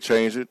Saturday, but they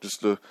changed it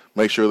just to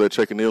make sure that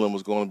Chicken Nealon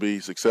was going to be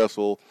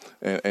successful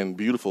and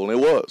beautiful, and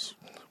it was.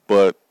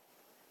 But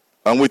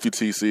I'm with you,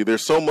 TC.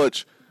 There's so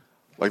much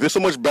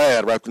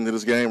bad wrapped into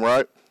this game,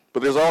 right?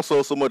 But there's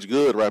also so much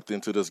good wrapped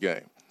into this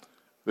game.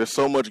 There's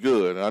so much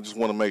good, and I just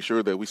want to make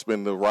sure that we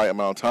spend the right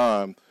amount of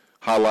time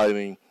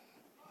highlighting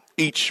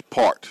each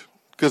part,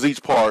 because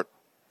each part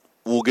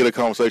will get a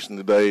conversation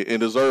today and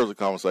deserves a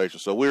conversation.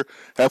 So we're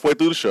halfway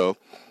through the show.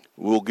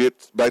 We'll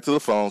get back to the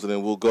phones, and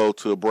then we'll go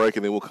to a break,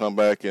 and then we'll come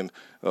back, and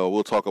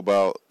we'll talk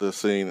about the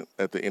scene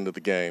at the end of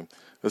the game.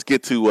 Let's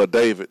get to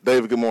David.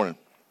 David, good morning.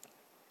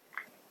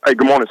 Hey,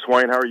 good morning,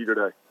 Swain. How are you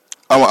today?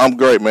 I'm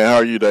great, man. How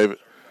are you, David?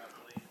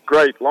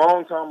 Great.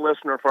 Long-time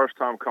listener,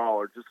 first-time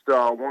caller. Just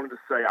wanted to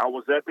say I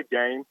was at the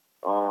game.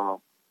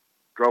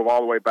 Drove all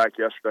the way back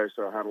yesterday,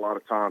 so I had a lot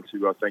of time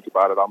to think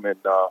about it. I'm in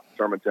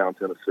Germantown,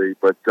 Tennessee,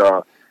 but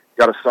got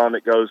a son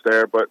that goes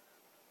there. But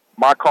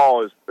my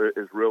call is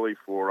really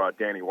for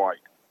Danny White,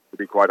 to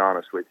be quite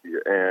honest with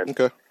you. And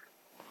okay.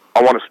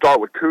 I want to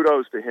start with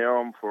kudos to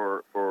him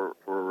for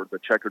the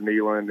Checker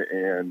Nealon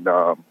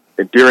and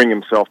endearing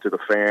himself to the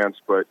fans.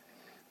 But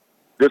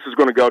this is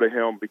going to go to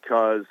him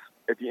because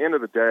at the end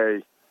of the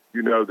day,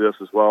 you know this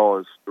as well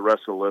as the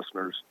rest of the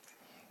listeners,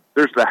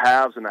 there's the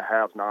haves and the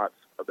have-nots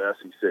of the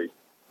SEC.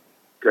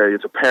 Okay,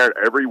 it's apparent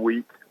every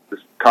week this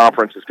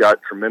conference has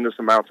got tremendous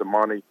amounts of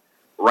money.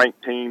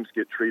 Ranked teams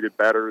get treated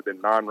better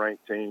than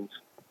non-ranked teams.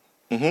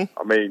 Mm-hmm.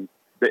 I mean,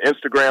 the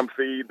Instagram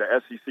feed, the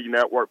SEC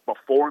network,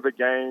 before the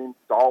game,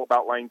 it's all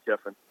about Lane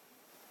Kiffin.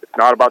 It's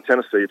not about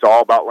Tennessee. It's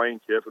all about Lane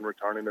Kiffin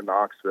returning to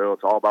Knoxville.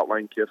 It's all about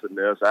Lane Kiffin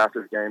this.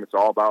 After the game, it's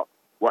all about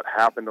what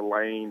happened to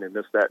Lane and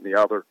this, that, and the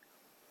other.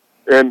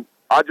 And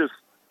I just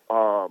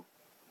I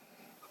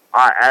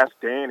asked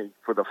Danny,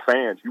 for the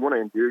fans, you want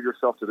to endear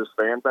yourself to this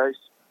fan base?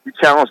 You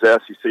challenge the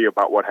SEC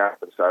about what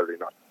happened Saturday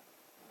night.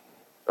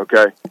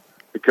 Okay?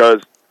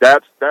 Because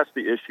that's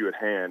the issue at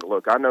hand.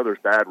 Look, I know there's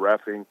bad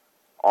reffing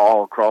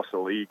all across the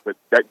league, but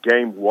that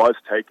game was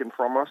taken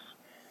from us.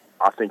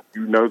 I think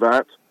you know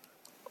that.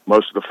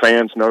 Most of the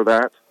fans know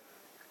that.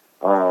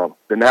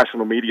 The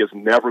national media is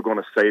never going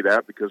to say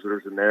that because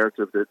there's a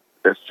narrative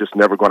that's just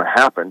never going to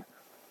happen.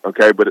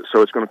 Okay, but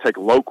so it's going to take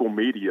local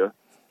media,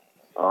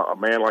 a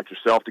man like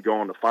yourself, to go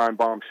on the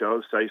Feinbaum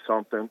show, say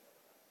something.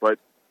 But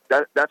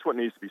that's what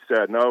needs to be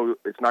said. No,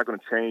 it's not going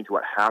to change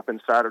what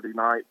happened Saturday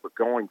night, but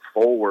going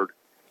forward,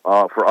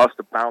 for us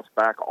to bounce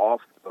back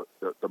off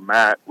the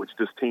mat, which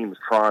this team is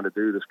trying to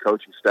do, this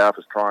coaching staff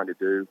is trying to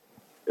do.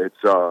 It's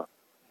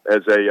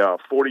as a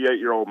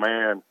 48-year-old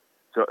man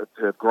to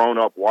have grown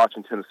up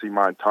watching Tennessee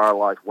my entire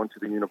life, went to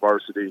the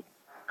university,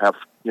 have,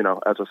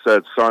 as I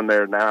said, son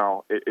there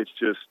now. It's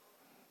just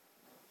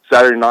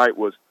Saturday night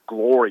was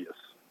glorious.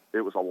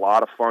 It was a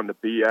lot of fun to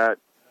be at,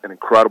 an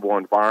incredible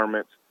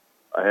environment,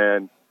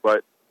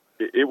 but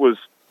it was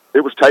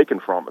taken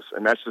from us,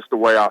 and that's just the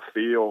way I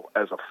feel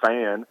as a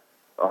fan.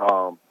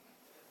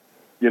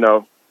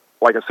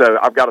 Like I said,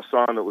 I've got a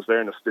son that was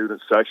there in the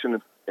student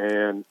section,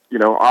 and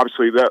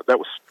obviously that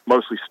was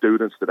mostly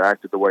students that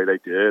acted the way they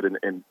did,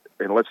 and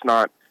let's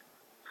not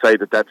say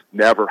that that's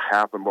never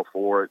happened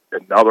before at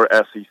another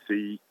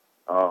SEC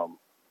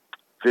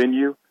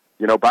venue.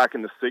 Back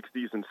in the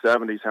 60s and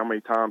 70s, how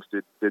many times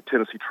did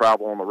Tennessee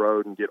travel on the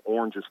road and get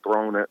oranges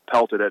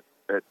pelted at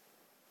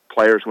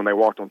players when they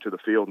walked onto the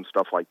field and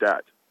stuff like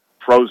that?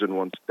 Frozen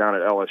ones down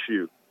at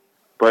LSU.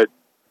 But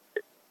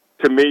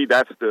to me,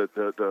 that's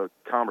the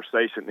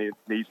conversation that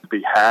needs to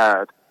be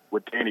had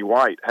with Danny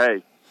White.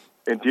 Hey,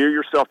 endear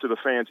yourself to the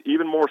fans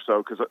even more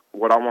so, because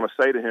what I want to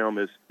say to him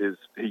is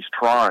he's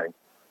trying.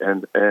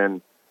 And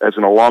as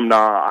an alumni,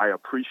 I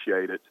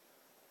appreciate it.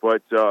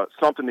 But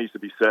something needs to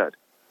be said.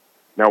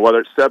 Now, whether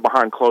it's said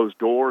behind closed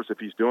doors, if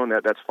he's doing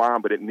that, that's fine,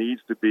 but it needs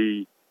to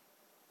be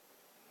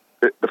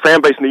 – the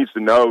fan base needs to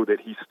know that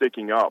he's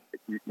sticking up,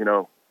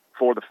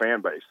 for the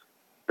fan base.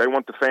 They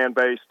want the fan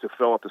base to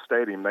fill up the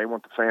stadium. They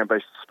want the fan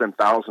base to spend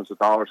thousands of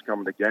dollars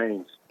coming to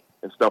games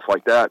and stuff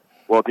like that.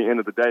 Well, at the end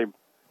of the day,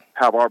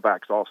 have our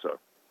backs also.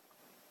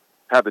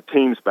 Have the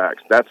team's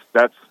backs. That's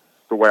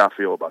the way I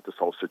feel about this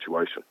whole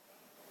situation.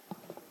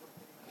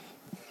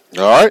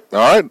 All right.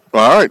 I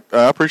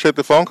appreciate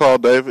the phone call,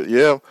 David.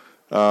 Yeah.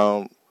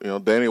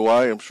 Danny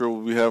White, I'm sure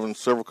we'll be having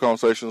several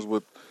conversations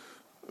with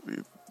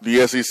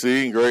the SEC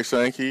and Greg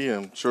Sankey.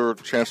 I'm sure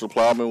Chancellor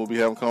Plowman will be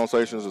having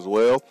conversations as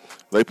well.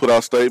 They put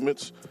out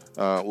statements.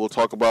 We'll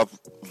talk about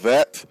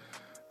that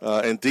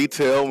in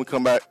detail when we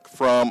come back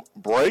from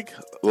break.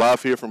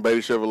 Live here from Beatty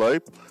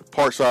Chevrolet,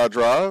 Parkside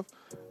Drive.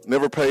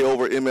 Never pay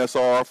over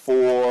MSR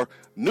for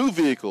new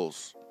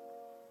vehicles.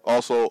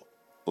 Also,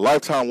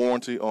 lifetime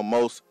warranty on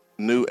most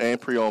new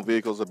and pre-owned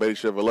vehicles at Beatty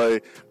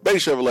Chevrolet.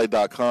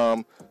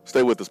 BeattyChevrolet.com.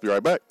 Stay with us. Be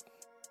right back.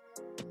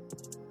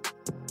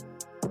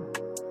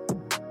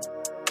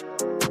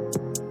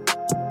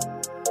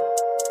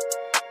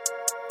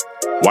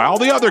 While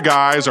the other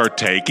guys are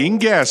taking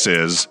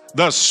guesses,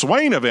 the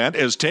Swain event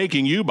is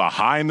taking you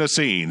behind the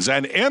scenes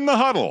and in the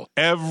huddle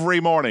every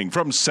morning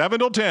from 7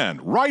 till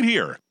 10 right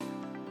here.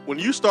 When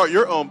you start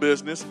your own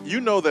business,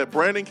 you know that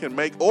branding can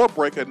make or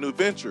break a new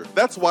venture.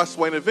 That's why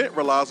Swain Event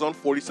relies on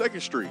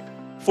 42nd Street.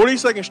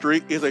 42nd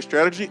Street is a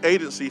strategy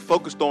agency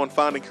focused on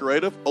finding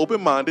creative,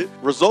 open-minded,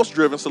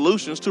 results-driven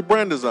solutions to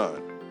brand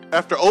design.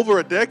 After over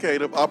a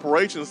decade of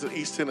operations in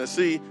East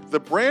Tennessee, the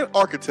brand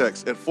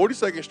architects at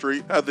 42nd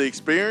Street have the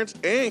experience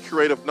and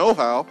creative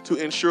know-how to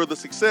ensure the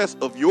success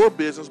of your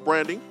business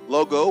branding,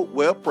 logo,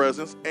 web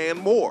presence, and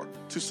more.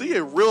 To see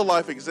a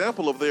real-life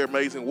example of their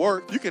amazing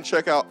work, you can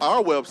check out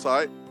our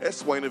website at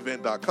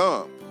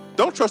swainevent.com.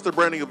 Don't trust the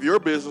branding of your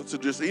business to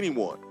just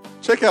anyone.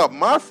 Check out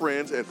my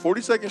friends at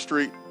 42nd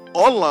Street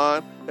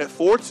online at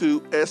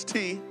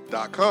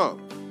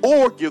 42st.com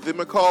or give them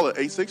a call at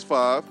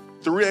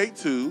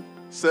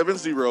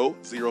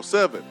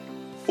 865-382-7007.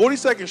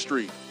 42nd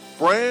Street,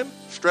 brand,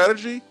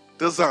 strategy,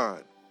 design.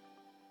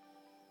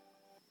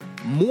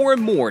 More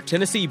and more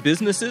Tennessee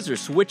businesses are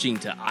switching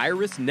to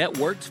Iris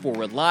Networks for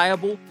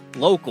reliable,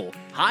 local,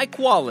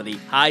 high-quality,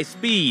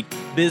 high-speed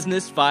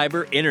business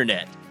fiber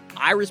internet.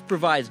 Iris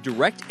provides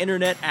direct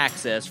internet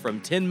access from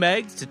 10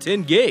 megs to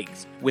 10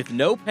 gigs with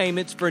no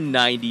payments for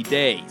 90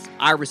 days.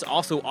 Iris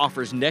also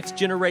offers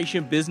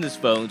next-generation business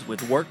phones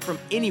with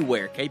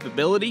work-from-anywhere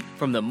capability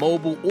from the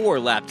mobile or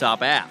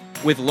laptop app.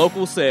 With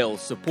local sales,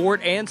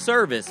 support, and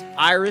service,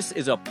 Iris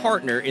is a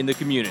partner in the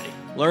community.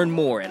 Learn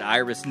more at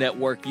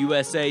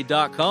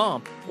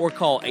irisnetworkusa.com or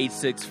call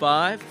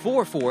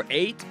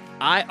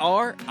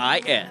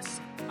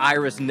 865-448-IRIS.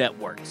 Iris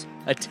Networks,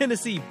 a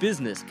Tennessee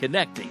business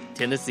connecting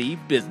Tennessee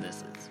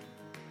businesses.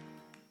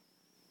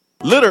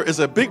 Litter is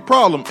a big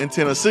problem in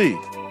Tennessee,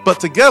 but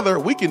together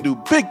we can do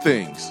big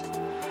things.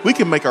 We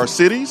can make our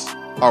cities,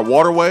 our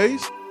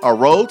waterways, our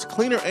roads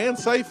cleaner and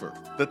safer.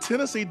 The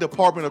Tennessee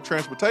Department of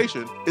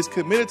Transportation is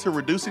committed to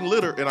reducing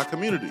litter in our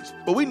communities,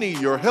 but we need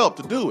your help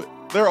to do it.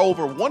 There are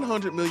over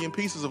 100 million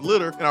pieces of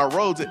litter in our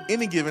roads at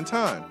any given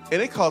time,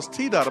 and it costs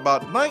TDOT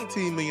about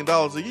 $19 million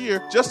a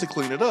year just to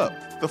clean it up.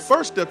 The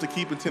first step to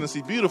keeping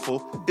Tennessee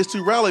beautiful is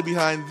to rally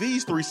behind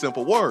these 3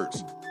 simple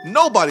words.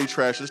 Nobody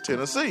trashes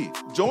Tennessee.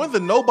 Join the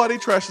Nobody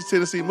Trashes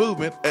Tennessee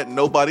movement at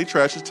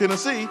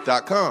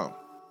NobodyTrashesTennessee.com.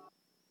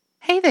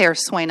 Hey there,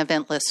 Swain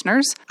Event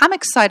listeners. I'm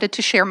excited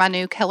to share my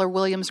new Keller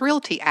Williams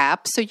Realty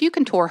app so you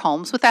can tour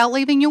homes without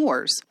leaving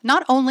yours.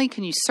 Not only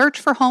can you search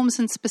for homes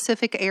in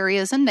specific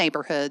areas and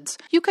neighborhoods,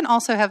 you can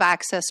also have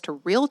access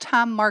to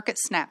real-time market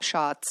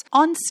snapshots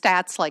on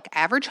stats like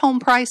average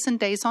home price and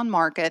days on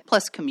market,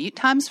 plus commute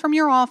times from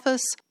your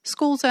office,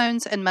 school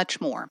zones, and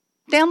much more.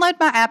 Download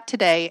my app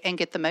today and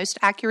get the most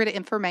accurate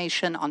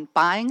information on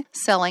buying,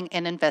 selling,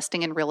 and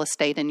investing in real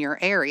estate in your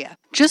area.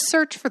 Just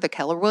search for the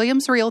Keller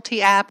Williams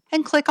Realty app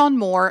and click on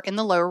More in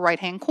the lower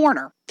right-hand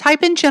corner.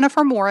 Type in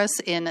Jennifer Morris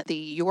in the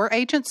Your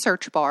Agent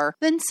search bar,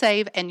 then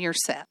save and you're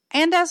set.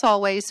 And as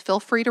always, feel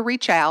free to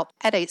reach out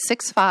at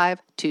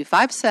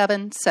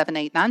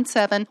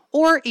 865-257-7897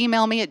 or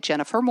email me at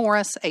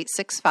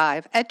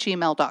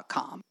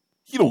jennifermorris865@gmail.com.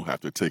 You don't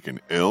have to take an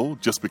L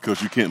just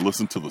because you can't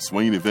listen to the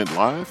Swain event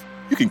live.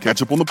 You can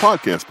catch up on the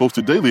podcast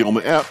posted daily on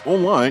the app,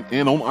 online,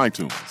 and on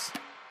iTunes.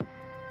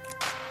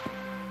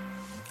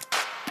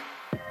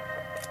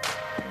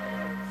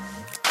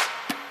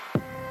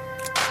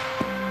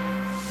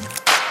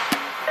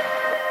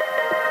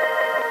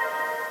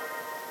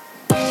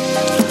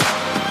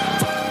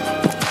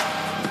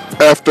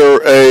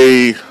 After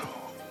a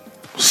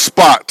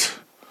spot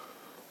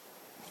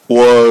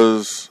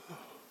was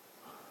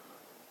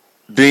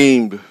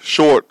deemed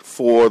short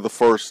for the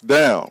first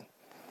down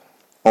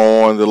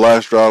on the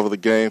last drive of the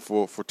game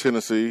for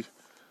Tennessee,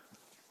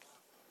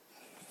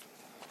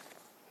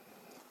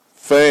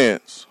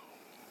 fans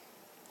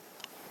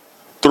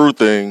threw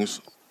things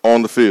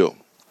on the field.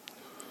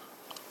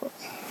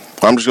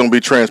 I'm just going to be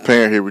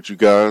transparent here with you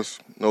guys,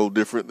 no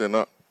different than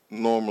I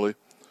normally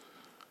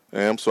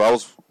am. So I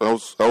was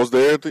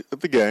there at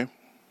the game.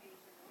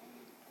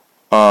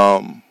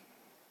 4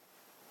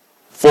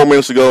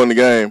 minutes ago in the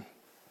game,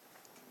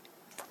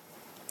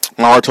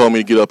 my heart told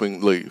me to get up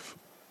and leave.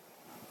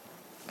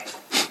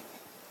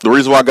 The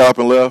reason why I got up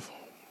and left,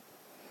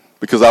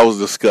 because I was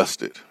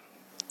disgusted.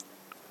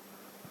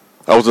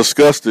 I was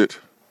disgusted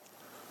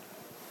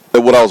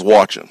at what I was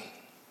watching.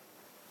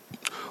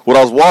 What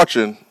I was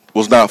watching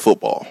was not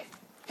football.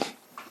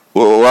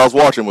 What I was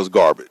watching was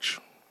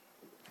garbage.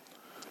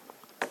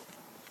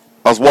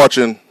 I was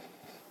watching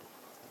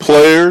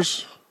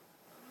players,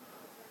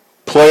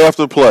 play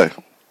after play,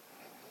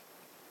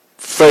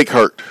 fake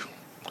hurt,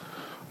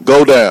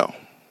 go down,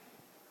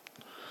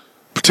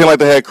 pretend like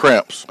they had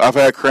cramps. I've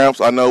had cramps.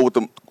 I know what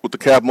the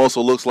calf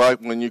muscle looks like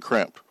when you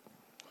cramped.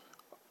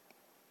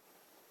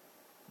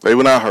 They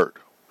were not hurt.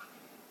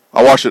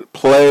 I watched it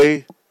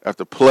play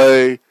after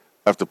play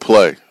after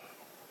play.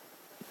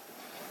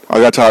 I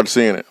got tired of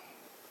seeing it.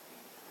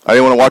 I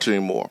didn't want to watch it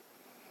anymore.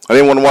 I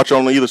didn't want to watch it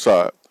on either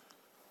side.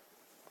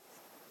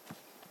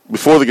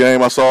 Before the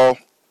game, I saw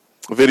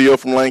a video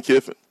from Lane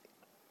Kiffin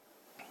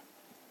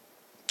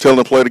telling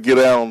the player to get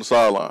out on the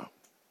sideline.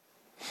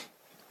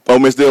 Ole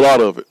Miss did a lot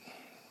of it.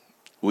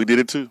 We did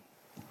it too.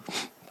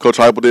 Coach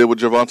Heupel did with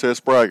Javonte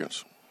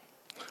Spraggins.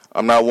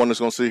 I'm not one that's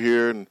going to sit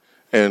here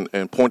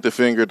and point the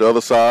finger at the other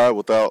side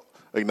without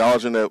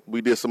acknowledging that we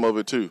did some of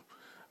it too.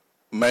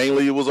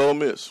 Mainly it was Ole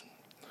Miss.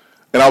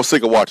 And I was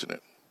sick of watching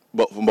it,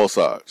 but from both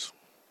sides.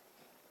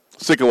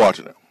 Sick of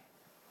watching it.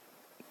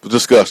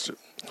 Disgusted.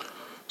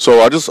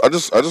 So I just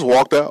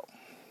walked out.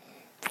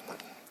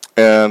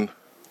 And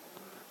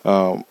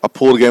I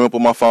pulled the game up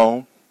on my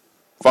phone.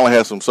 Finally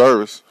had some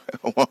service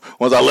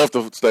once I left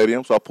the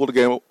stadium. So I pulled the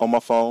game up on my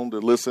phone to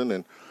listen,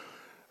 and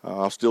I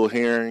was still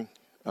hearing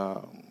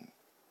the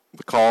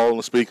call and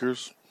the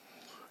speakers.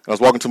 And I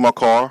was walking to my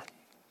car,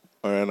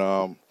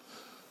 and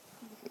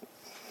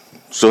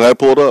still had it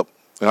pulled up.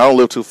 And I don't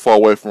live too far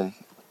away from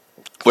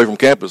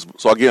campus.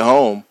 So I get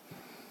home,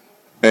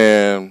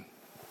 and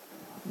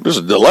there's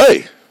a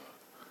delay.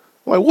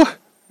 I'm like,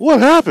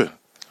 what happened?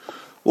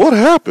 What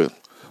happened?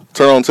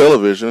 Turn on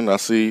television, and I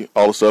see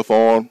all the stuff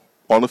on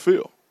the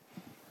field.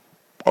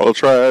 All the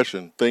trash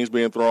and things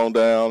being thrown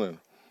down. And,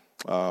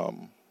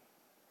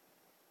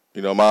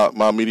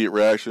 my immediate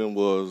reaction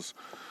was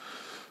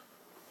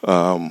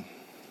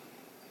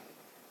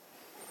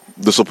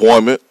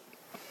disappointment.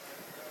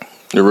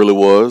 It really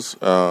was.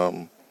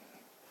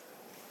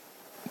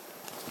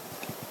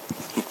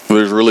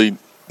 There's really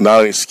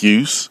not an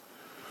excuse.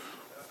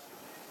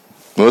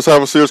 Now, let's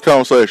have a serious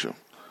conversation.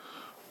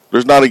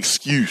 There's not an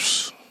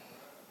excuse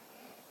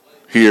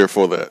here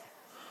for that.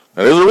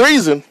 Now, there's a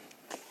reason.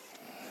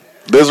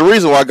 There's a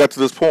reason why I got to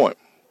this point.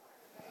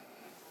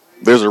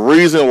 There's a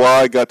reason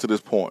why I got to this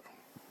point.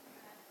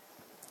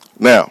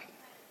 Now,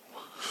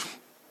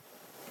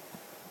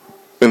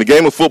 in the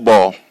game of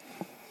football,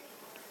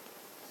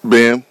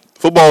 Ben,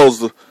 football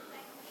is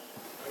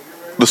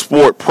the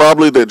sport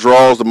probably that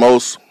draws the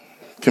most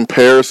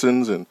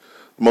comparisons and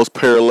the most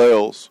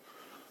parallels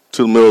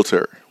to the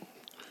military.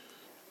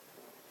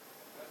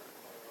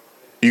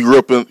 You grew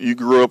up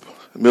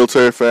in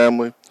military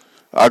family.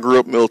 I grew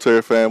up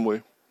military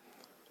family.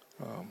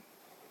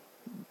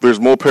 There's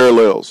more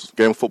parallels,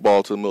 game of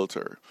football, to the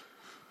military.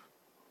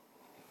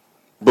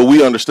 But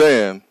we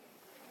understand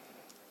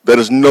that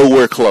it's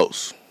nowhere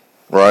close,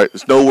 right?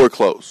 It's nowhere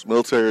close.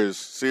 Military is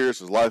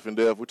serious, it's life and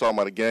death. We're talking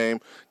about a game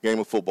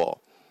of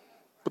football.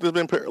 But there's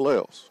been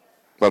parallels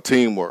about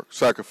teamwork,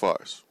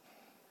 sacrifice,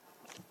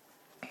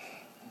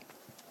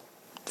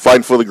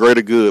 fighting for the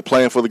greater good,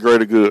 playing for the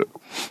greater good.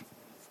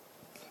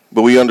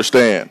 But we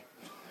understand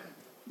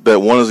that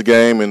one is a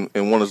game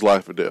and one is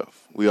life or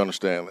death. We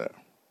understand that.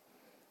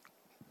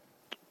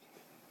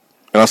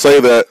 And I say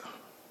that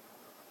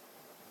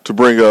to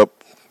bring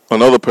up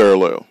another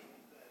parallel,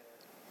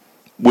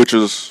 which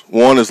is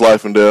one is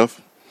life and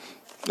death,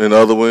 and the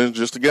other one is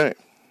just a game.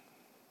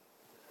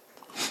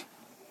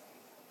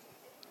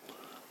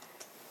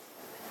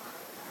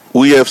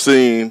 We have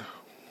seen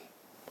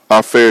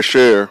our fair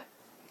share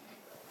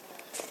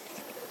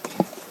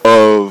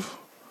of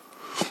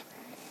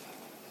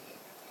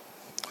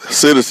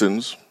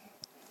citizens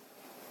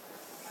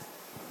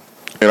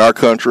in our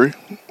country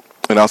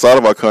and outside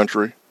of our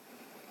country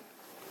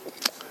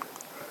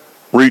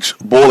reach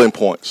boiling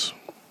points.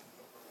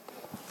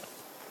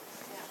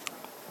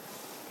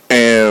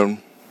 And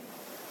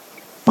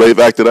they've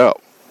acted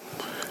out.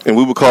 And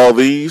we would call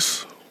them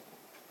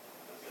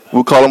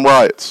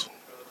riots.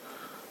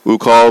 We would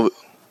call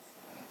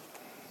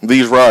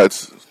these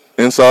riots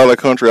inside our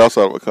country,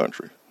 outside of our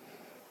country.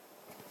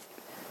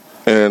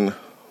 And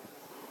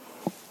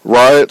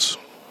riots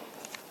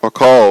are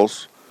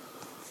caused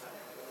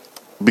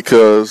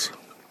because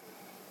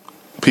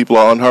people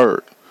are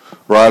unheard.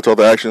 Riots are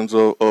the actions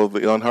of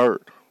the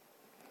unheard.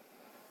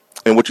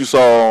 And what you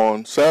saw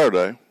on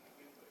Saturday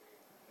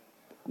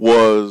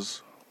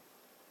was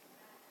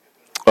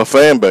a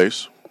fan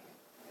base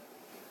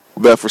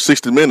that for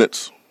 60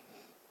 minutes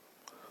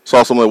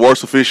saw some of the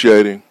worst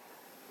officiating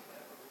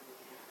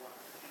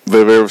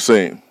they've ever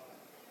seen,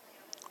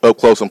 up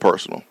close and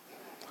personal.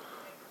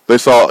 They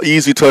saw an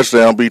easy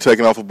touchdown be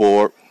taken off a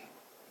board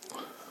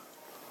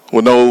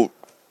with no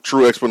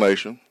true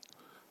explanation.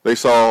 They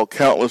saw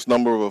countless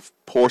number of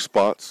poor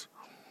spots.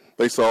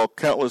 They saw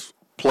countless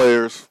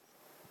players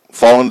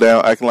falling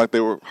down, acting like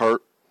they were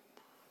hurt.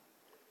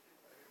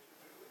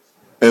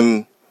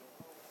 And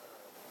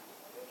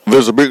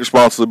there's a big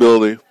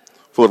responsibility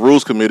for the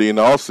rules committee in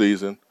the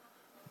offseason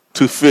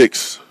to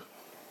fix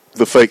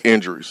the fake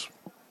injuries.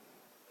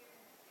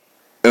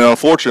 And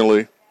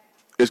unfortunately,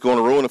 it's going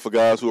to ruin it for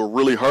guys who are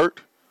really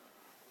hurt.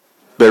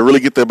 They really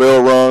get their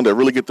bell rung. They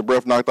really get the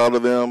breath knocked out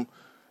of them.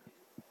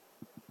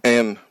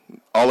 And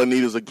all they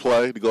need is a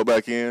play to go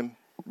back in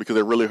because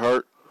they're really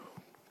hurt.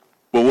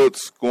 But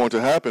what's going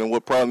to happen, and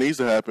what probably needs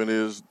to happen,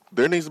 is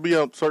there needs to be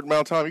a certain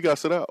amount of time you got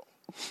to sit out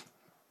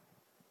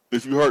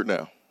if you hurt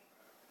now.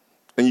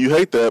 And you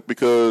hate that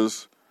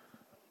because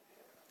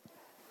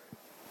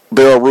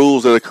there are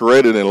rules that are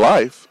created in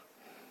life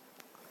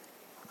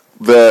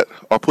that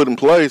are put in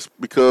place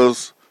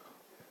because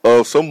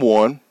of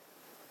someone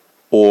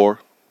or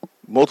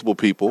multiple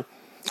people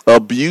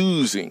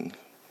abusing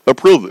a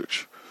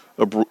privilege,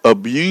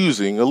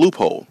 abusing a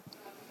loophole.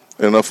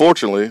 And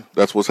unfortunately,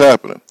 that's what's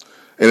happening.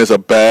 And it's a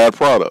bad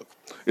product.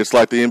 It's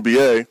like the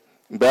NBA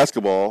in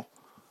basketball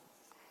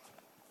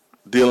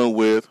dealing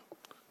with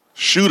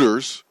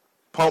shooters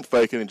pump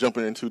faking and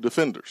jumping into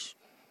defenders.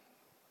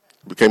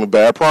 It became a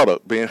bad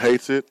product. Ben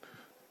hates it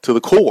to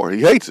the core.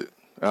 He hates it.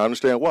 I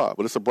understand why,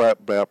 but it's a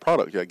bad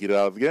product. You got to get it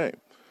out of the game.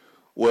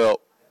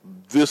 Well,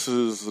 this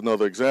is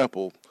another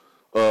example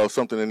of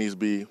something that needs to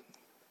be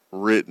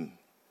written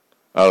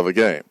out of the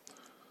game.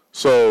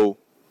 So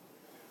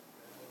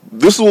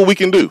this is what we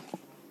can do.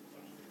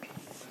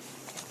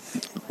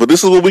 But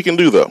this is what we can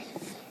do, though.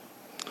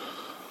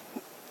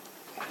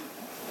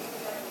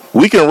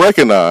 We can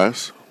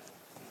recognize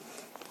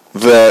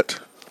that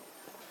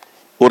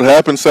what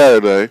happened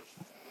Saturday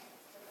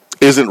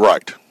isn't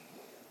right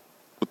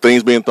with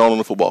things being thrown on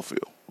the football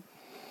field.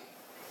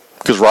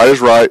 Because right is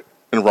right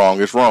and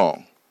wrong is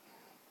wrong.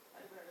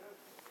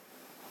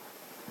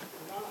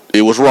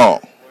 It was wrong.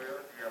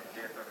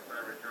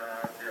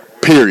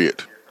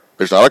 Period.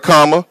 There's not a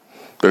comma.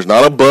 There's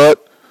not a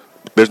but.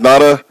 There's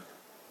not a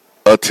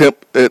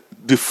attempt at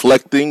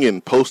deflecting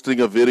and posting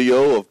a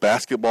video of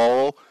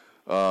basketball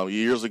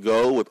years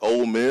ago with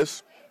Ole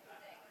Miss.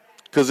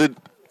 Because it,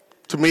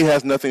 to me,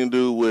 has nothing to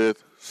do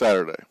with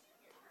Saturday.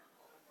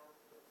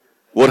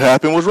 What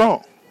happened was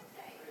wrong.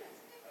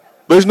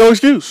 There's no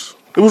excuse.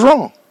 It was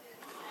wrong.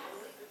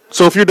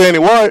 So if you're Danny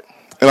White,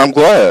 and I'm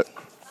glad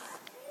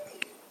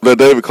that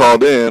David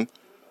called in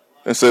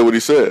and said what he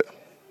said.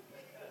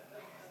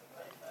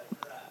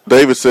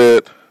 David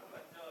said,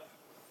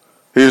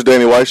 here's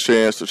Danny White's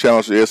chance to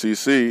challenge the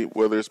SEC,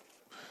 whether it's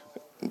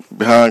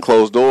behind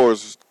closed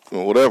doors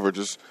or whatever.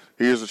 Just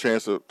here's a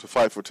chance to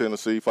fight for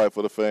Tennessee, fight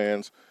for the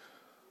fans.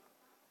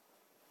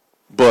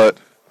 But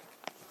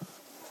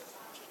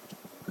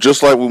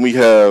just like when we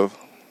have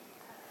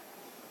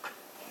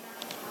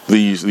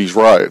these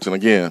riots, and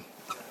again,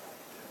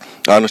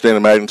 I understand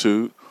the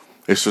magnitude.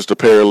 It's just a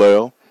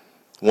parallel.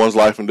 One's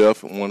life and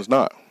death and one's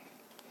not.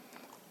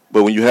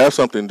 But when you have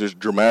something just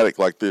dramatic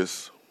like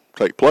this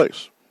take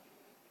place,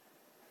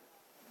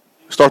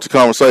 it starts a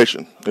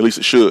conversation, at least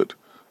it should,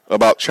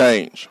 about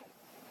change,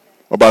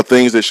 about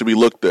things that should be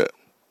looked at.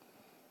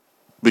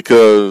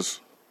 Because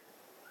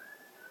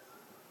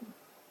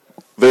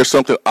there's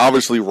something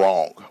obviously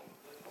wrong,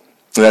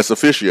 and that's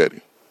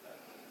officiating.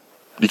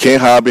 You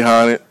can't hide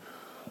behind it.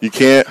 You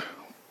can't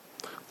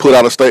put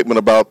out a statement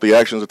about the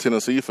actions of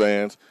Tennessee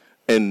fans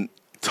and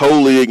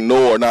totally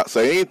ignore, not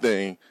say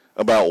anything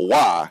about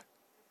why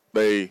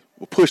they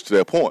were pushed to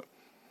that point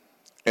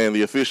and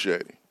the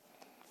officiating.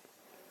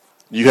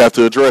 You have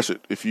to address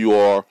it if you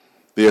are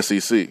the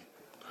SEC.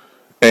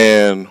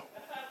 And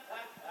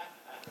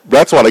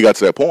that's why they got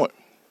to that point.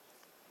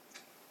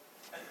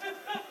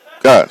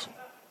 Guys,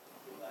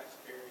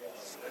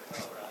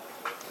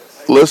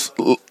 let's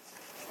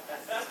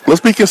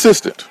be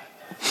consistent.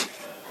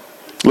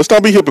 Let's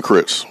not be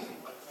hypocrites.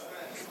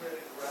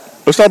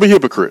 Let's not be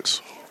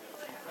hypocrites.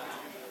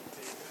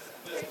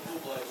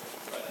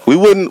 We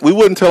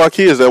wouldn't tell our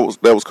kids that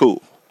was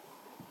cool.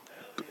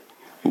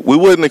 We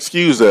wouldn't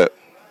excuse that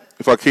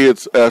if our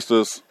kids asked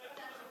us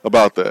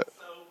about that.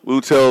 We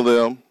would tell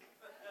them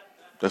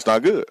that's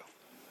not good.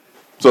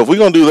 So if we're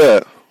going to do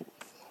that,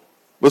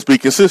 let's be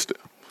consistent.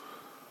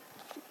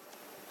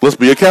 Let's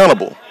be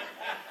accountable.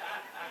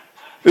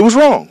 It was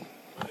wrong.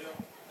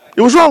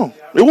 It was wrong.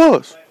 It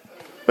was.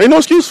 There ain't no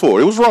excuse for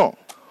it. It was wrong.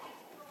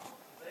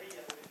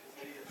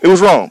 It was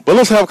wrong. But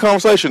let's have a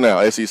conversation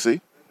now, SEC.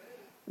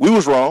 We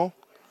was wrong.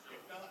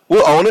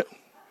 We'll own it.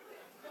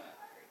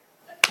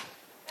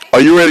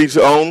 Are you ready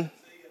to own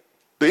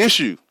the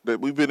issue that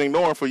we've been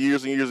ignoring for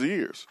years and years and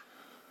years?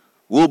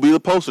 We'll be the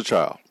poster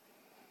child.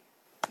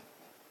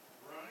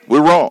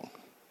 We're wrong.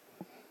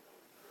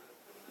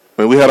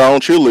 I mean, we had our own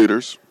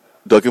cheerleaders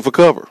ducking for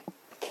cover.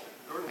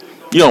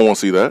 You don't want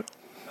to see that.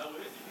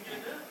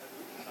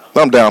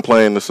 I'm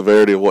downplaying the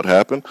severity of what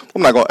happened.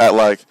 I'm not going to act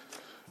like,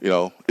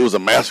 it was a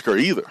massacre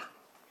either.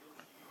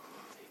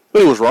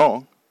 But it was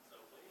wrong.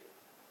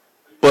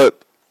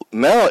 But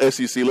now,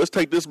 SEC, let's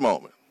take this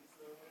moment.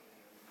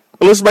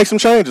 Let's make some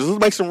changes. Let's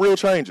make some real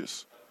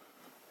changes.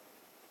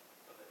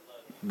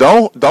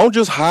 Don't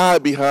just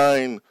hide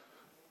behind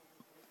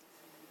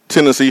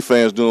Tennessee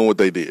fans doing what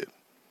they did.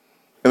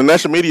 And the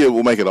national media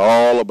will make it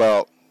all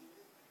about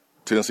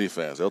Tennessee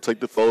fans. They'll take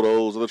the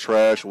photos of the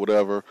trash or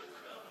whatever.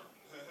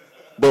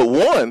 But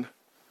one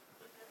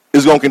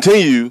is going to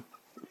continue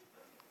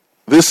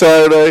this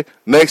Saturday,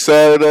 next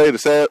Saturday, the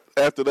Saturday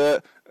after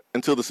that,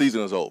 until the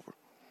season is over.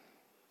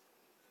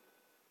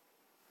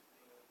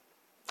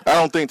 I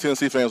don't think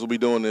Tennessee fans will be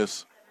doing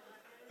this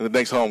in the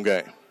next home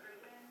game.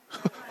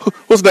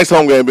 What's the next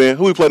home game, Ben?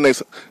 Who we play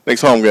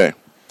next home game?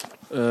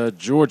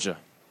 Georgia.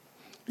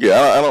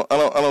 Yeah,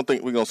 I don't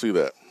think we're gonna see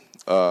that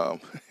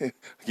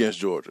against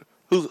Georgia.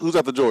 Who's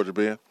after Georgia,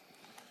 Ben?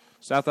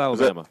 South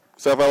Alabama.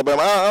 South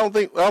Alabama. I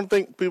don't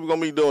think people are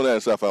gonna be doing that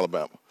in South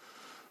Alabama.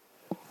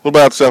 What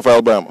about South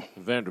Alabama?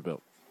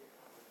 Vanderbilt.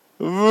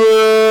 I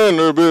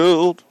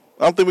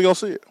don't think we're gonna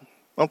see it. I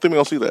don't think we're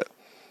gonna see that.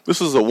 This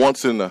is a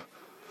once in a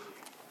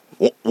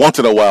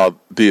while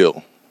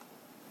deal.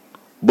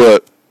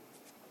 But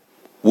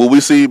will we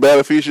see bad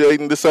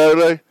officiating this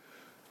Saturday?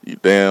 You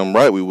damn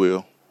right we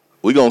will.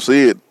 We're going to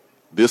see it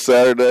this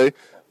Saturday,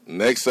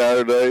 next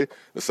Saturday,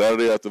 the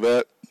Saturday after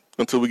that,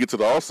 until we get to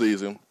the off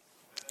season,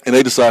 and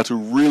they decide to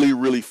really,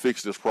 really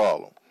fix this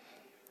problem.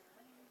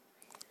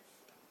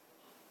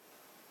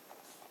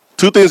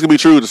 Two things can be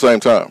true at the same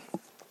time.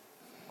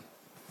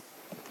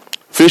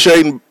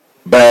 Officiating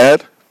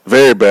bad,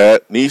 very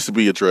bad, needs to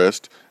be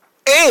addressed.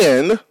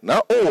 And,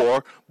 not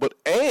or, but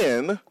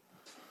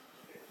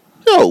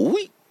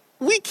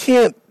we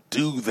can't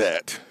do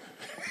that.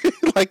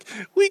 Like,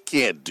 we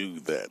can't do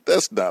that.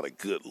 That's not a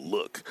good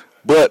look.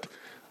 But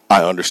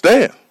I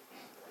understand.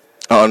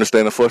 I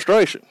understand the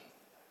frustration.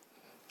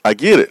 I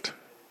get it.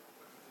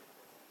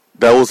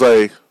 That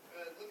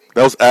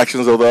was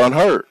actions of the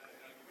unheard.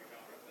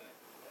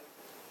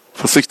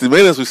 For 60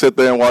 minutes, we sat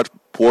there and watched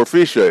poor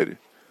officiating.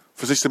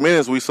 For 60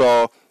 minutes, we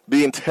saw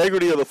the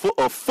integrity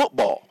of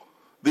football,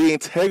 the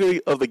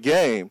integrity of the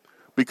game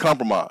be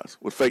compromised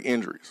with fake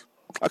injuries.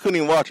 I couldn't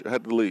even watch it. I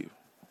had to leave.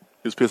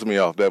 It was pissing me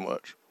off that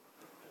much.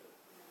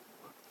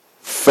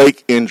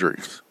 Fake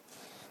injuries.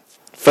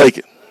 Fake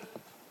it.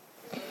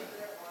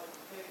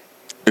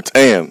 It's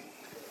and,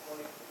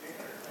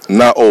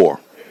 not or.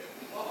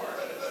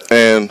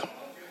 And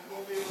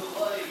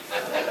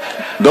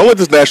don't let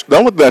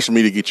the national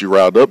media get you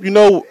riled up. You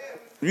know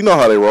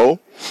how they roll.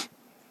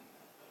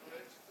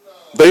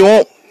 They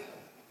won't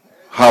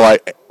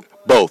highlight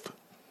both.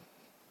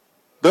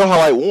 They'll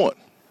highlight one.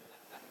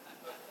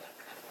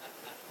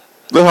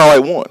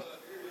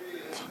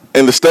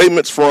 And the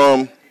statements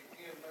from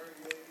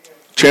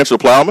Chancellor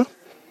Plowman,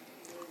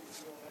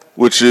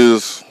 which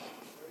is,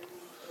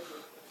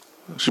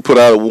 she put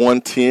out at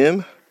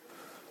 1:10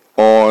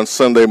 on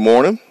Sunday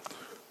morning,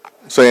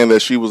 saying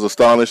that she was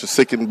astonished and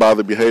sickened by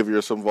the behavior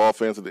of some of our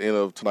fans at the end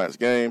of tonight's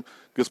game.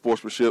 Good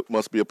sportsmanship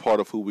must be a part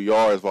of who we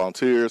are as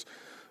volunteers.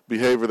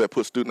 Behavior that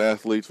puts student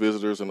athletes,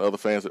 visitors, and other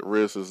fans at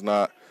risk is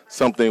not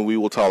something we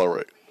will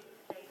tolerate.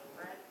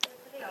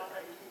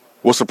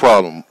 What's the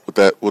problem with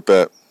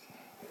that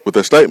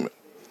statement?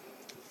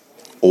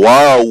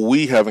 Why are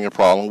we having a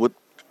problem with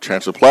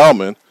Chancellor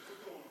Plowman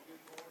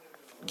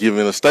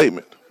giving a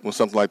statement when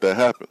something like that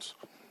happens?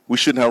 We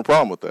shouldn't have a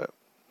problem with that.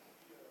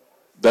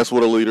 That's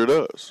what a leader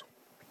does.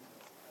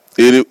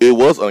 It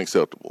was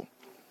unacceptable.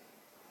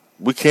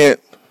 We can't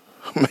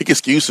make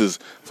excuses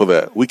for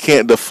that. We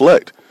can't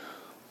deflect.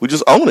 We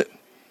just own it.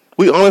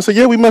 We own it and say,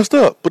 yeah, we messed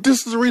up, but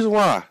this is the reason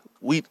why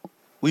we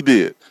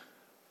did.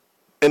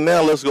 And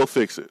now let's go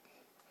fix it.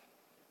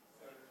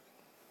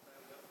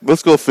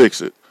 Let's go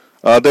fix it.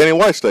 Danny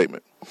White's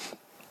statement.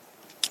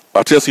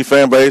 Our Tennessee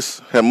fan base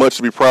had much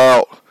to be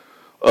proud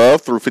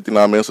of through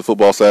 59 minutes of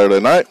football Saturday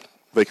night.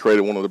 They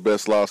created one of the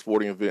best live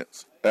sporting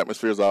events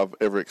atmospheres I've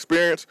ever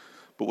experienced,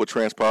 but what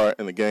transpired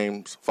in the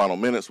game's final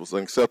minutes was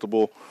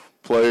unacceptable.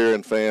 Player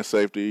and fan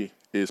safety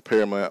is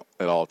paramount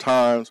at all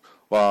times.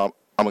 While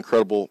I'm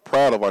incredibly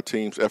proud of our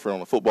team's effort on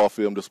the football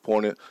field, I'm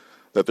disappointed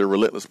that their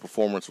relentless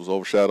performance was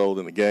overshadowed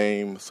in the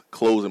game's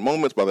closing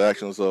moments by the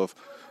actions of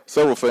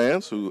several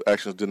fans whose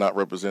actions did not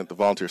represent the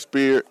volunteer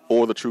spirit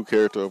or the true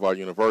character of our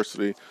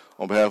university.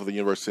 On behalf of the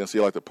University of Tennessee,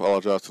 I'd like to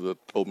apologize to the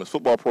Ole Miss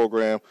football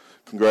program,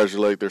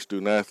 congratulate their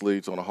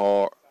student-athletes on a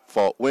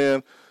hard-fought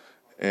win.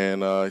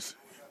 And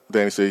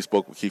Danny said he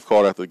spoke with Keith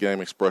Carter after the game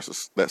and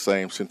expressed that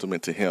same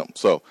sentiment to him.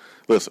 So,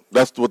 listen,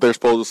 that's what they're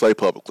supposed to say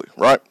publicly,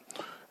 right?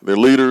 They're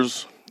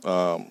leaders.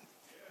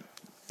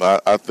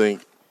 I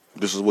think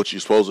this is what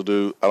you're supposed to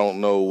do. I don't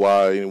know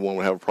why anyone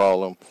would have a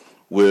problem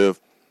with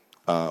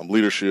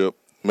leadership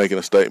making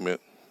a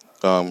statement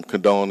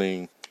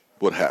condoning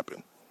what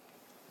happened.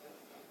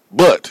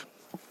 But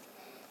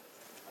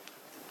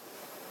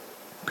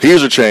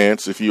here's a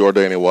chance if you are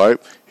Danny White.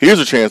 Here's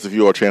a chance if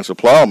you are Chancellor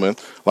Plowman,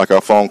 like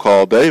our phone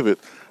call David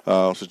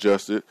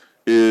suggested,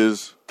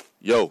 is,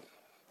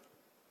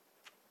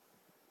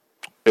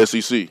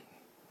 SEC,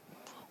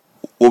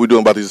 what are we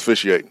doing about these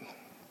officiating?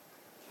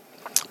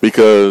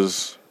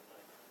 Because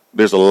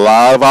there's a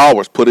lot of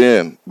hours put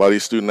in by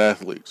these student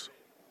athletes.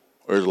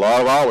 There's a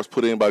lot of hours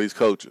put in by these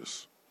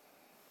coaches.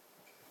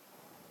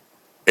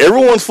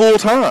 Everyone's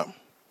full-time.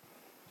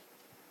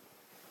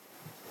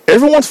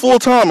 Everyone's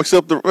full-time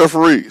except the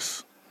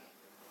referees.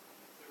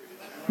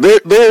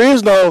 There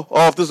is no,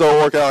 if this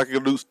don't work out, I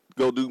can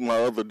go do my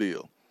other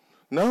deal.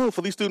 No,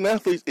 for these student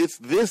athletes, it's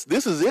this.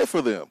 This is it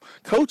for them.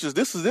 Coaches,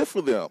 this is it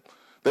for them.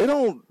 They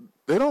don't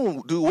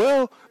do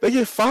well. They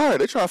get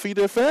fired. They try to feed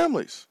their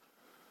families.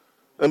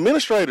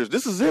 Administrators,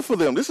 this is it for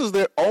them. This is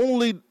their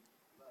only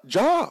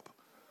job.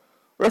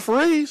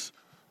 Referees,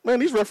 man,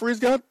 these referees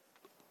got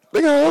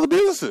other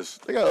businesses.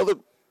 They don't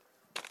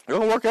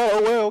work out.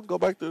 Oh well, go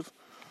back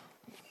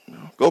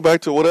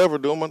to whatever,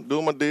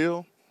 doing my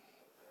deal.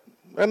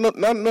 And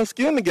not enough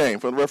skin in the game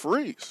for the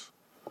referees.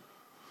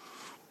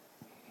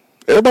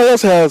 Everybody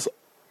else has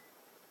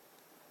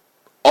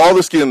all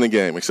the skin in the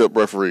game except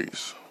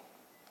referees.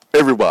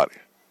 Everybody,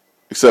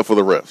 except for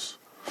the refs.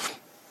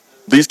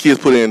 These kids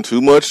put in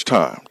too much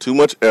time, too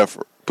much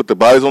effort, put their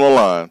bodies on the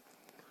line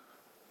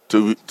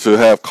to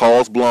have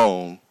calls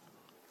blown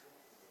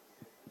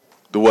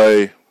the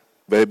way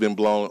they've been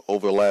blown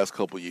over the last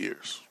couple of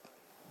years.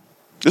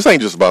 This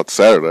ain't just about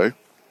Saturday.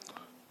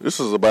 This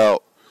is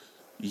about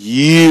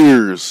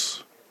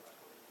years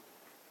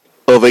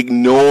of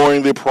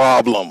ignoring the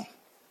problem.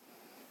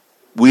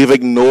 We've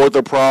ignored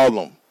the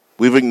problem.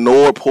 We've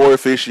ignored poor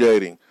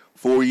officiating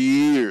for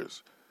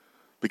years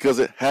because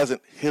it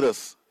hasn't hit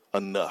us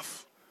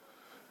enough.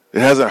 It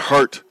hasn't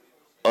hurt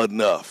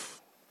enough.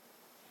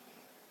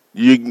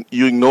 You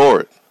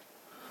ignore it.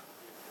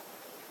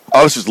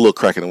 Oh, it's just a little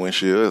crack in the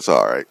windshield. It's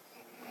all right.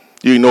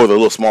 You ignore the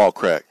little small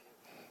crack.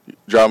 You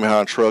drive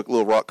behind a truck,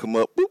 little rock come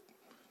up, boop.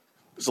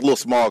 It's a little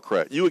small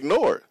crack. You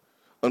ignore it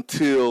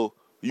until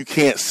you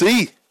can't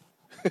see.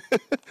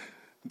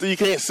 Until you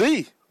can't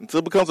see. Until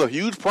it becomes a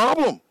huge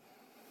problem.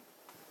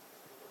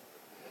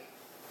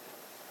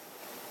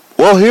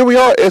 Well, here we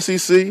are,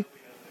 SEC.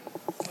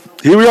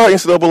 Here we are,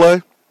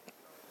 NCAA.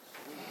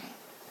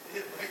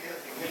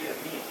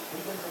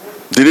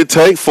 Did it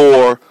take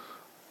for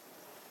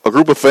a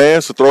group of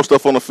fans to throw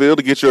stuff on the field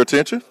to get your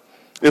attention?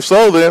 If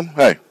so, then,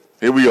 hey,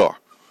 here we are.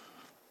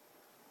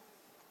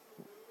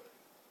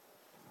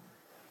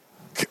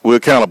 We're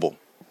accountable.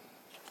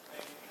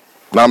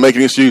 Not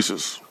making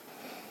excuses.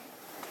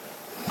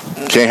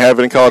 Can't have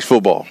it in college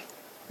football.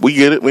 We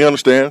get it. We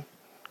understand.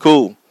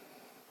 Cool.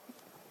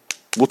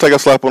 We'll take a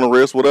slap on the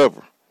wrist,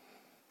 whatever.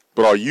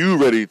 But are you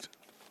ready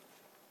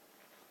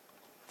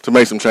to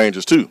make some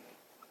changes too?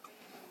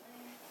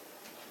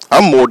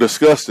 I'm more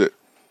disgusted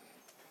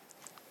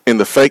in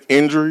the fake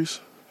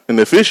injuries and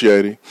the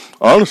officiating,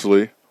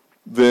 honestly,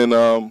 than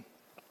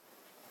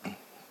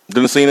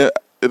seeing it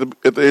at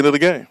the end of the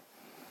game.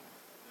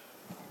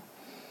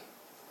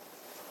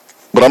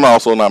 But I'm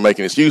also not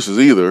making excuses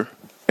either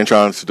and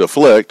trying to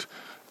deflect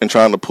and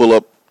trying to pull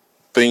up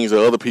things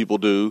that other people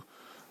do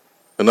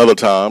another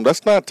time.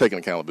 That's not taking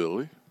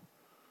accountability.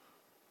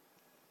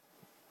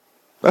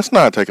 That's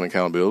not taking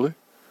accountability.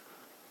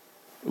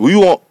 We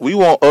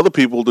want other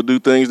people to do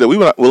things that we're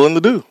not willing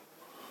to do.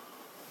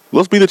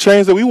 Let's be the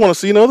change that we want to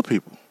see in other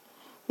people.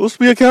 Let's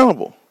be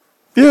accountable.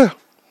 Yeah,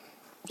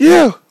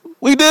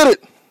 we did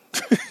it.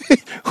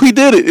 We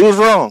did it. It was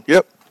wrong.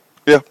 Yep.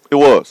 Yeah, it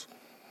was.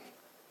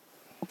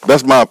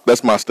 That's my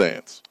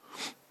stance.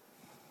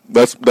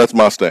 That's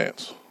my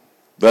stance.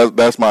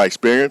 That's my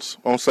experience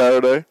on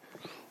Saturday.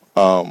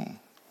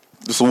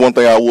 This is one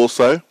thing I will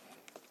say.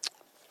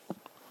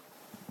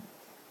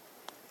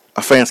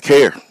 Our fans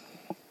care.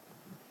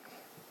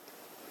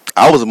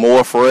 I was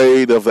more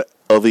afraid of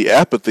the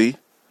apathy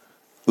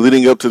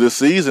leading up to this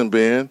season,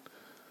 Ben,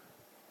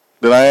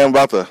 than I am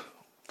about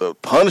the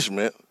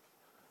punishment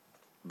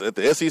that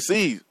the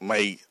SEC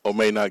may or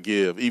may not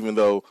give, even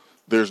though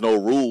there's no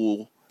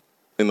rule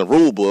in the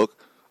rule book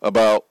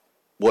about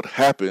what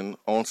happened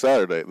on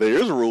Saturday. There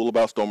is a rule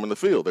about storming the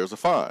field. There's a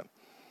fine.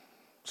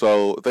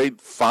 So if they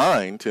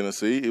fine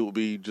Tennessee, it would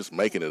be just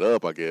making it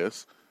up, I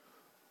guess.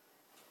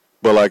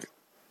 But, like,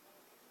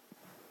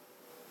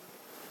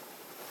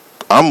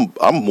 I'm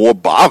more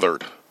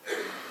bothered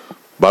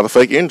by the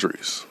fake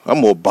injuries. I'm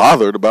more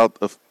bothered about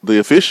the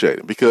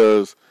officiating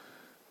because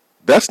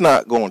that's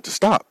not going to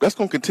stop. That's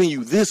going to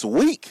continue this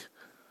week.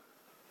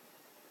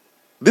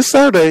 This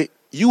Saturday,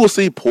 you will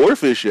see poor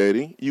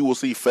officiating. You will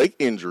see fake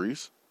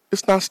injuries.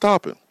 It's not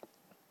stopping.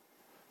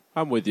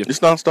 I'm with you.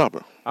 It's not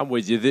stopping. I'm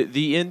with you.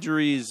 The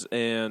injuries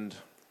and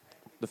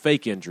the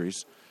fake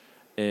injuries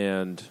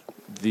and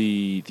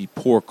the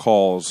poor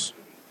calls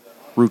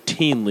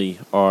routinely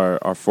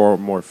are far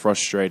more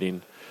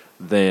frustrating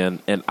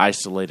than an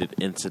isolated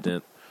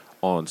incident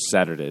on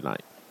Saturday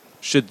night.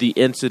 Should the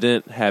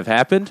incident have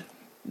happened?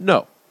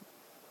 No.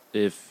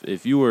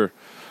 If you were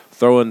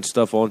throwing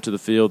stuff onto the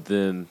field,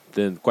 then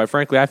quite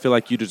frankly, I feel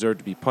like you deserve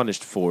to be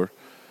punished for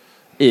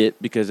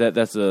it because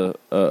that's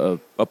a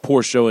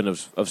poor showing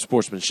of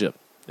sportsmanship.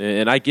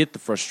 And I get the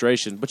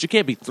frustration, but you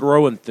can't be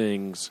throwing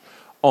things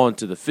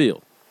onto the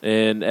field.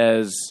 And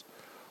as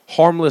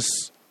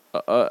harmless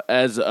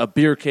as a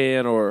beer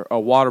can or a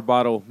water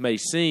bottle may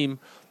seem,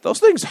 those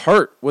things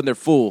hurt when they're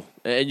full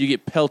and you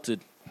get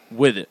pelted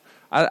with it.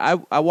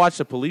 I watched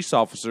a police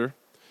officer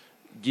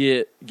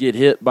get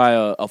hit by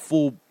a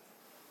full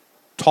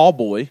tall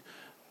boy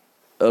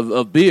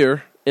of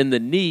beer in the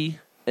knee,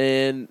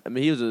 and I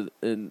mean he was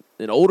an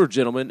older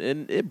gentleman,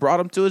 and it brought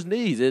him to his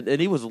knees,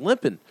 and he was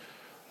limping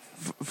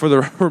for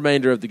the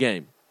remainder of the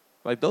game.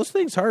 Like, those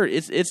things hurt.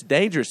 It's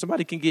dangerous.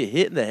 Somebody can get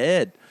hit in the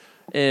head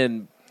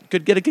and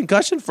could get a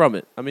concussion from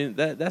it. I mean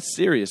that's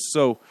serious.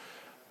 So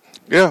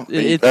yeah,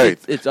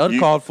 it's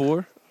uncalled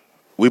for.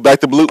 We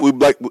back to blue.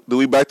 Do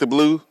we back to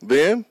blue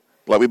then?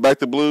 Like we back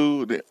to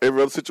blue in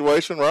every other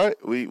situation, right?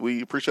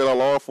 We appreciate our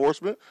law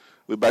enforcement.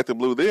 We back to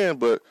blue then,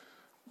 but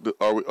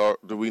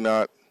do we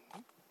not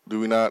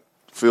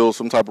feel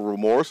some type of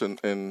remorse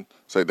and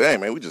say,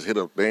 "Dang, man, we just hit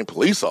a dang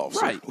police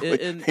officer." Right.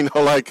 And,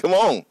 like, come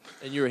on.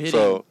 And you're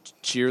hitting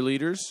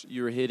cheerleaders.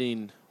 You're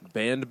hitting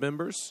band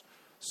members.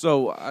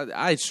 So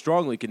I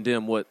strongly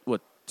condemn what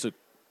took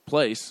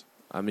place.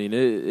 I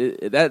mean,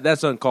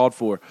 that's uncalled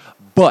for.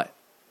 But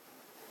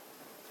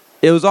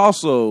it was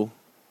also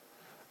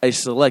a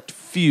select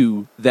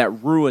few that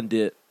ruined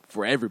it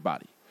for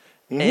everybody.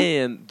 Mm-hmm.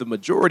 And the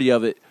majority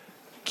of it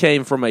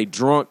came from a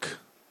drunk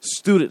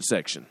student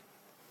section.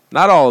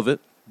 Not all of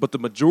it, but the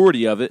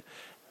majority of it.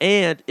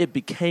 And it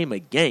became a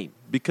game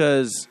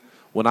because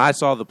when I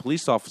saw the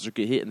police officer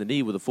get hit in the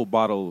knee with a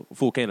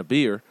full can of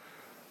beer,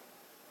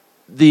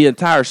 the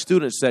entire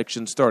student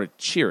section started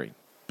cheering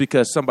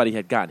because somebody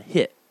had gotten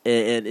hit.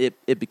 And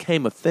it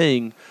became a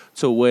thing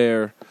to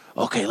where,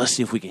 okay, let's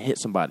see if we can hit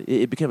somebody.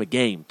 It became a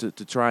game to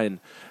try and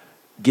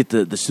get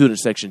the student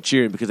section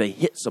cheering because they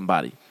hit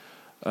somebody.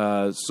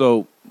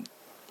 So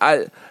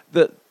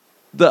the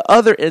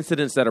other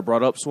incidents that are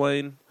brought up,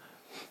 Swain,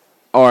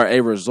 are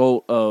a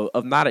result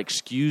of not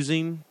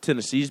excusing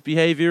Tennessee's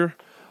behavior,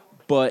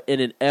 but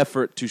in an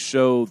effort to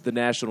show the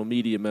national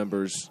media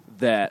members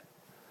that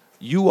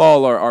you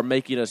all are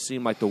making us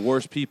seem like the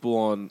worst people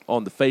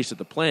on the face of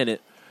the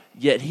planet,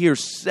 yet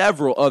here's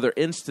several other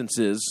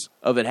instances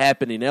of it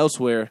happening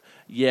elsewhere,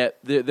 yet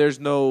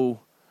there's no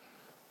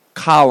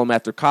column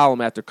after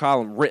column after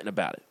column written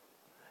about it.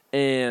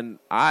 And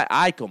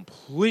I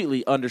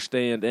completely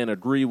understand and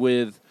agree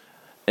with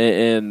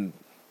and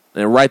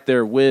right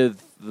there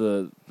with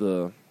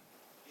the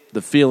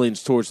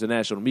feelings towards the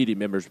national media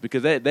members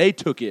because they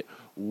took it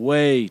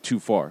way too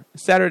far.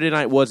 Saturday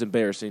night was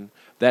embarrassing.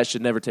 That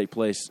should never take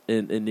place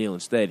in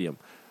Neyland Stadium.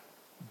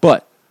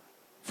 But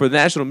for the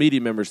national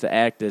media members to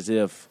act as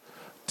if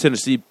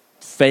Tennessee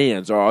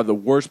fans are the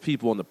worst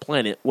people on the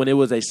planet when it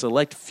was a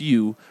select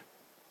few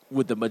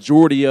with the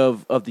majority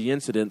of the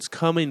incidents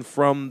coming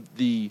from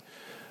the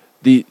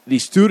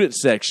student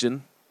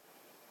section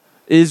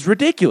is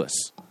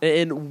ridiculous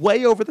and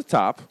way over the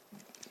top.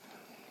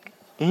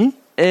 Mm-hmm.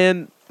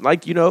 And,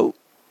 like,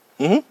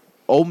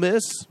 Ole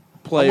Miss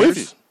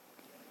players,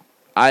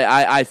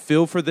 I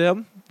feel for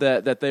them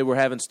that they were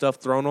having stuff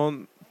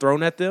thrown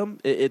at them.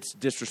 It's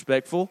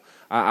disrespectful.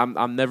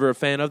 I'm never a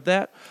fan of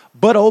that.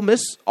 But Ole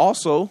Miss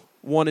also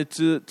wanted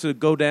to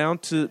go down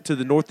to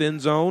the north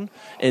end zone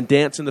and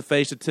dance in the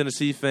face of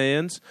Tennessee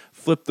fans,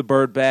 flip the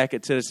bird back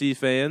at Tennessee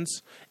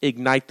fans,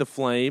 ignite the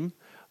flame.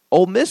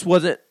 Ole Miss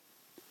wasn't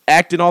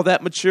acting all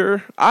that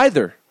mature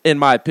either, in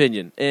my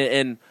opinion.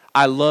 And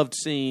I loved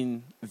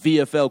seeing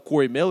VFL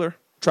Corey Miller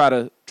try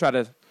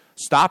to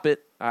stop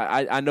it.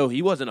 I know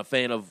he wasn't a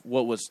fan of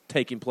what was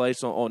taking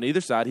place on either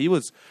side. He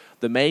was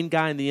the main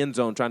guy in the end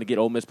zone trying to get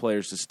Ole Miss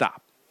players to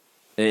stop.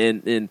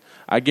 And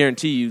I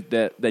guarantee you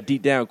that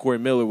deep down Corey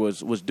Miller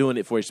was doing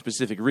it for a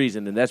specific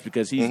reason, and that's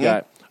because he's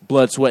got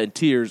blood, sweat, and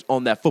tears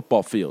on that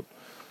football field.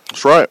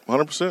 That's right,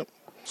 100%.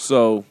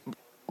 So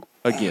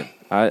again,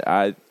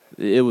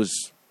 it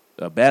was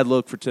a bad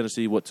look for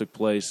Tennessee what took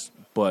place,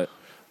 but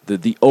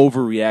the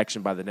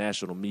overreaction by the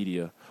national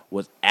media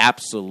was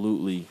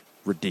absolutely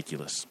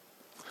ridiculous.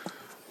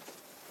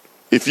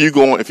 If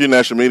you're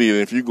national media,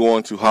 and if you're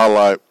going to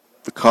highlight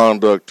the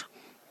conduct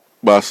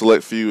by a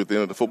select few at the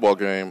end of the football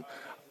game,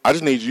 I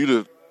just need you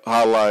to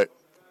highlight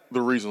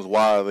the reasons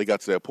why they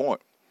got to that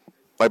point.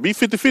 Like, be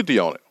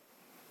 50-50 on it.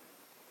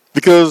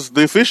 Because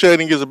the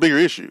officiating is a bigger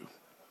issue,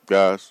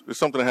 guys. It's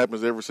something that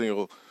happens every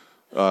single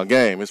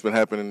game. It's been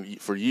happening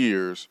for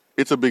years.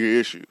 It's a bigger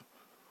issue.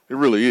 It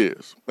really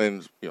is.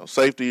 And,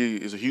 safety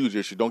is a huge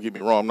issue. Don't get me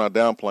wrong. I'm not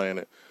downplaying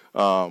it.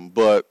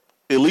 But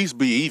at least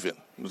be even.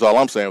 That's all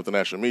I'm saying with the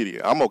national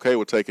media. I'm okay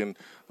with taking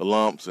the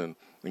lumps and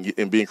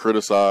being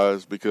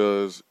criticized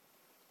because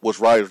what's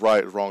right is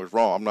right, wrong is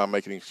wrong. I'm not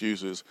making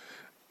excuses.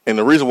 And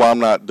the reason why I'm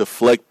not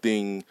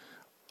deflecting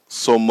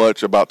so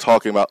much about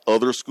talking about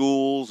other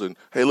schools and,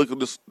 hey, look at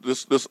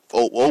this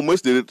Ole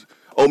Miss did it.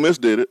 Ole Miss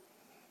did it.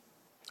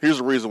 Here's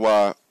the reason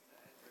why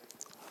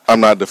I'm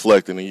not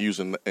deflecting and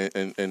using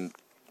and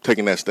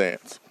taking that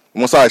stance.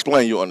 Once I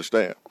explain, you'll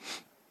understand.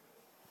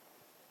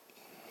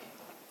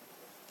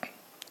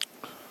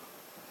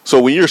 So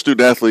when you're a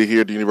student athlete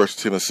here at the University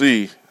of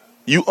Tennessee,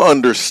 you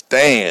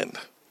understand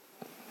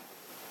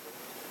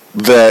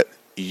that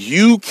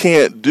you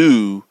can't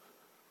do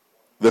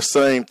the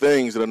same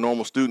things that a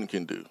normal student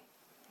can do.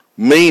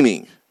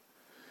 Meaning,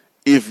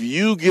 if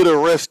you get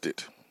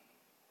arrested,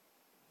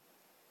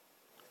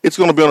 it's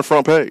going to be on the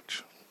front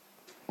page.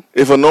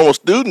 If a normal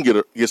student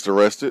gets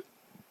arrested,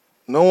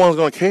 no one's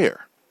going to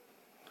care.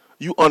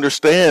 You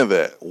understand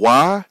that.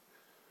 Why?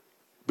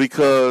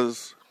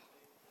 Because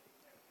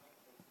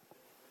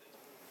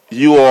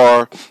you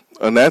are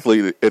an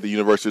athlete at the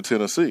University of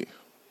Tennessee.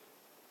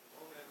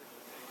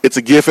 It's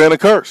a gift and a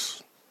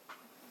curse.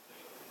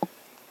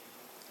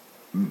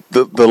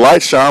 The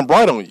lights shine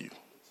bright on you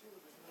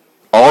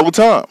all the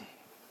time.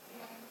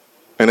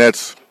 And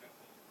that's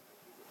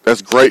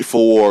great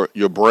for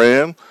your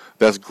brand.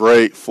 That's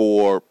great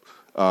for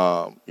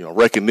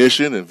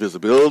recognition and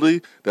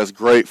visibility. That's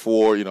great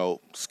for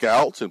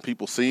scouts and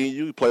people seeing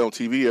you. You play on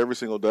TV every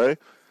single day.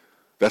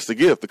 That's the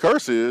gift. The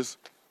curse is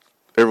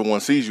everyone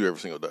sees you every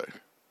single day.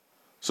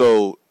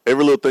 So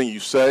every little thing you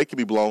say can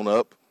be blown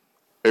up.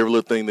 Every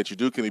little thing that you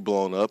do can be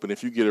blown up. And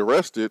if you get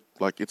arrested,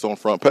 like, it's on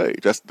front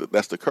page. That's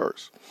the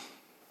curse.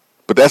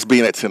 But that's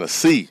being at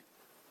Tennessee.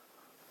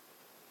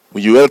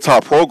 When you're at a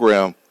top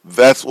program,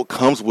 that's what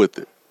comes with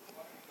it.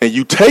 And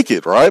you take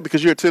it, right?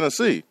 Because you're at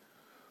Tennessee.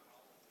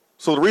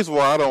 So the reason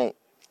why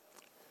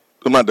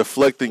I'm not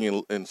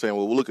deflecting and saying,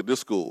 well, look at this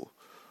school.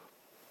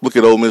 Look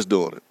at Ole Miss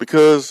doing it.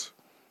 Because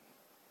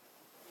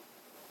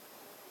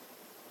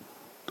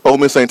Ole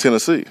Miss ain't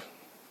Tennessee.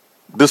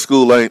 This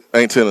school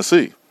ain't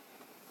Tennessee.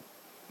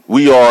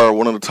 We are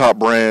one of the top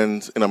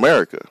brands in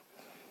America.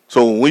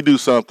 So when we do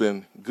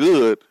something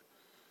good,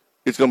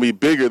 it's going to be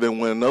bigger than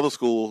when another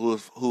school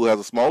who has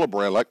a smaller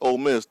brand like Ole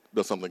Miss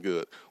does something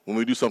good. When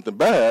we do something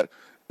bad,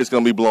 it's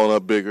going to be blown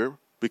up bigger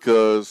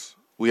because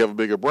we have a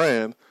bigger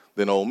brand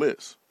than Ole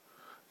Miss.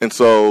 And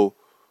so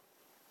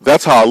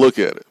that's how I look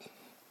at it.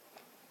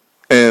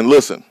 And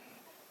listen,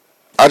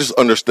 I just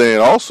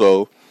understand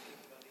also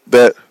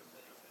that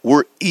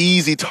we're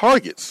easy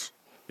targets.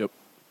 Yep.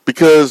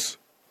 Because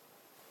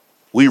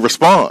we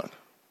respond.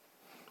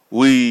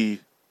 We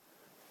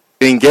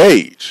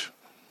engage.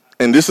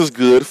 And this is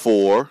good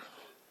for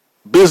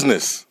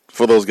business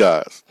for those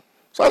guys.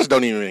 So I just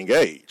don't even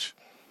engage.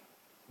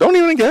 Don't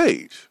even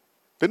engage.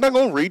 They're not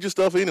going to read your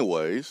stuff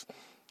anyways.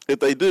 If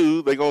they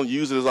do, they're going to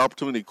use it as an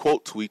opportunity to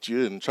quote tweet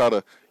you and try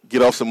to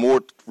get off some more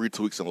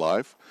retweets and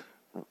likes.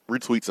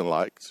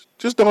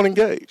 Just don't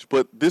engage.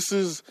 But this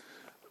is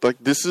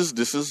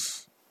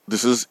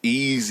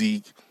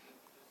easy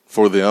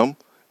for them.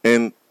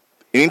 And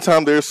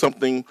anytime there's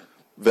something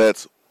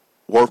that's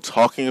worth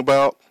talking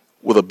about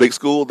with a big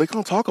school, they're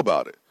going to talk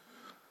about it.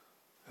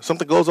 If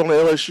something goes on at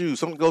LSU,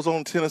 something goes on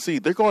in Tennessee,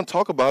 they're going to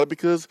talk about it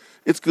because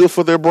it's good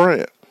for their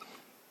brand.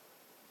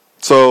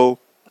 So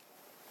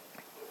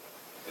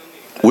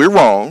we're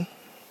wrong.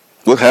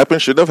 What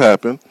happened should have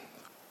happened.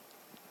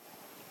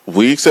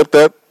 We accept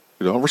that,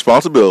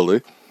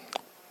 responsibility.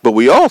 But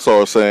we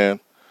also are saying,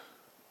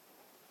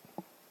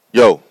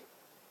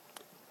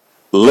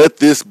 let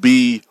this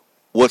be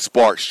what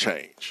sparks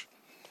change.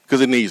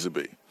 Because it needs to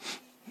be.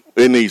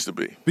 It needs to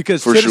be.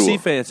 Because Tennessee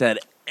fans had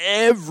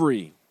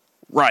every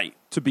right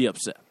to be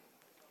upset.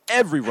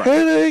 Every right.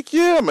 Heck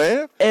yeah,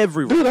 man.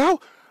 Every right.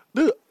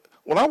 Dude,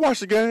 when I watch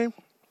the game,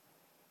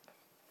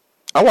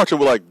 I watch it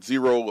with like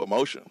zero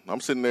emotion.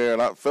 I'm sitting there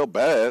and I felt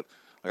bad.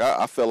 Like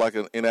I felt like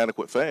an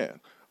inadequate fan.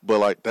 But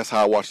like that's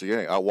how I watch the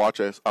game. I watch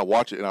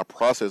it and I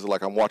process it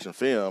like I'm watching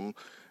film.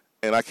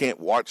 And I can't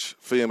watch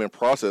film and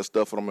process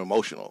stuff when I'm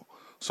emotional.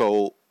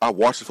 So I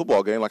watch the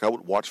football game like I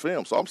would watch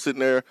film. So I'm sitting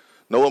there,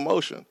 no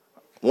emotion.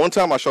 One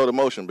time I showed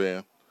emotion,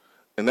 Ben,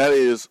 and that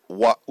is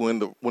when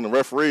the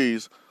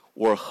referees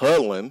were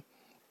huddling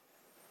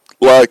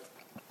like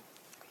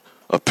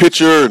a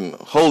pitcher and a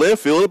whole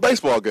infield in a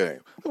baseball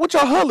game. What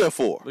y'all huddling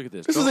for? Look at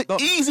this. This is an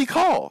easy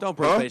call. Don't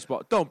bring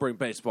baseball. Don't bring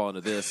baseball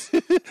into this. I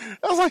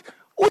was like,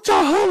 what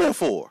y'all huddling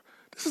for?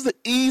 This is an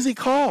easy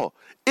call.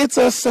 It's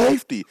a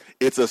safety.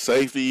 It's a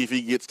safety if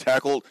he gets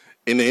tackled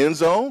in the end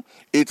zone.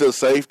 It's a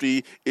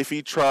safety if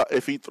he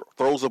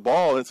throws a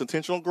ball and it's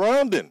intentional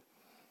grounding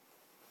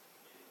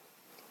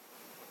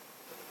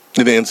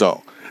in the end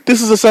zone.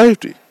 This is a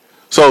safety.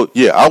 So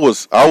yeah, I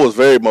was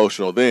very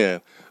emotional then.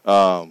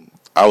 I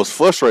was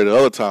frustrated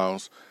other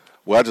times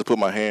where I just put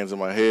my hands in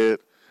my head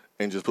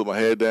and just put my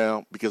head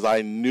down because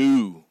I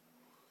knew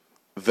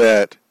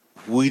that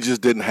we just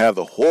didn't have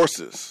the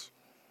horses.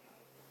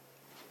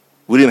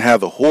 We didn't have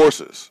the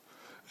horses.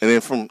 And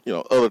then from,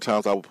 other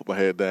times I would put my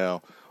head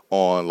down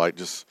on like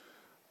just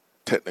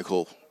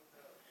technical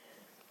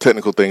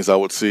things I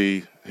would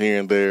see here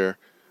and there.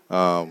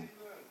 But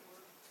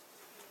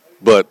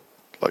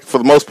like for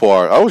the most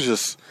part, I was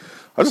just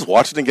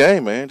watching the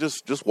game, man.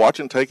 Just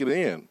watching, take it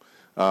in.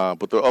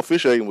 But the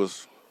officiating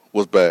was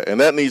bad.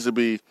 And that needs to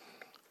be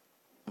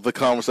the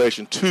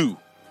conversation too.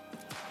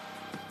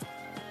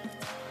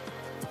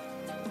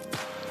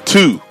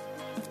 If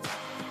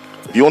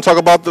you want to talk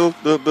about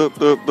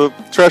the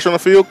trash on the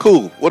field,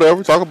 cool.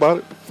 Whatever. Talk about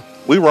it.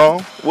 We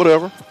wrong.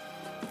 Whatever.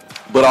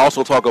 But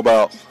also talk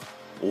about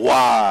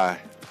why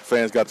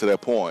fans got to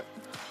that point.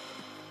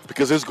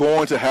 Because it's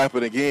going to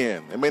happen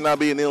again. It may not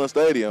be in Neyland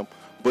Stadium,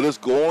 but it's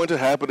going to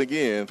happen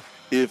again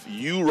if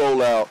you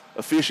roll out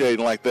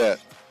officiating like that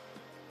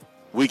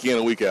week in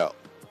and week out.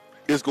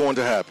 It's going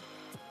to happen.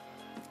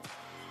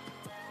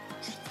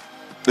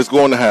 It's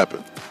going to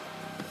happen.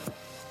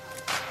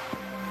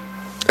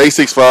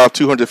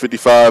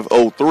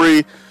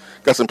 865-255-03.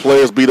 Got some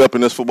players beat up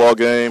in this football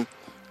game.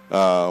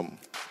 So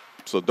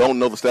don't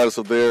know the status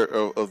of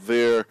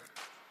their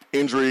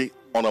injury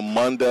on a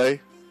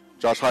Monday.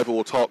 Josh Heupel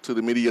will talk to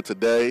the media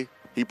today.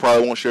 He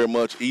probably won't share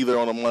much either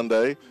on a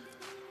Monday.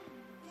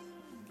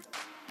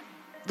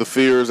 The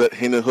fears that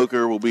Hendon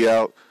Hooker will be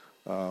out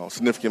a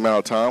significant amount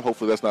of time.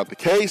 Hopefully that's not the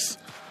case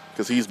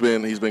because he's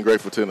been great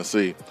for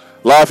Tennessee.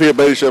 Live here at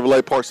Beatty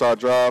Chevrolet, Parkside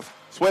Drive.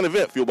 Swain and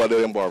Ben, fueled by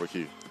Dead End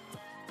Barbecue.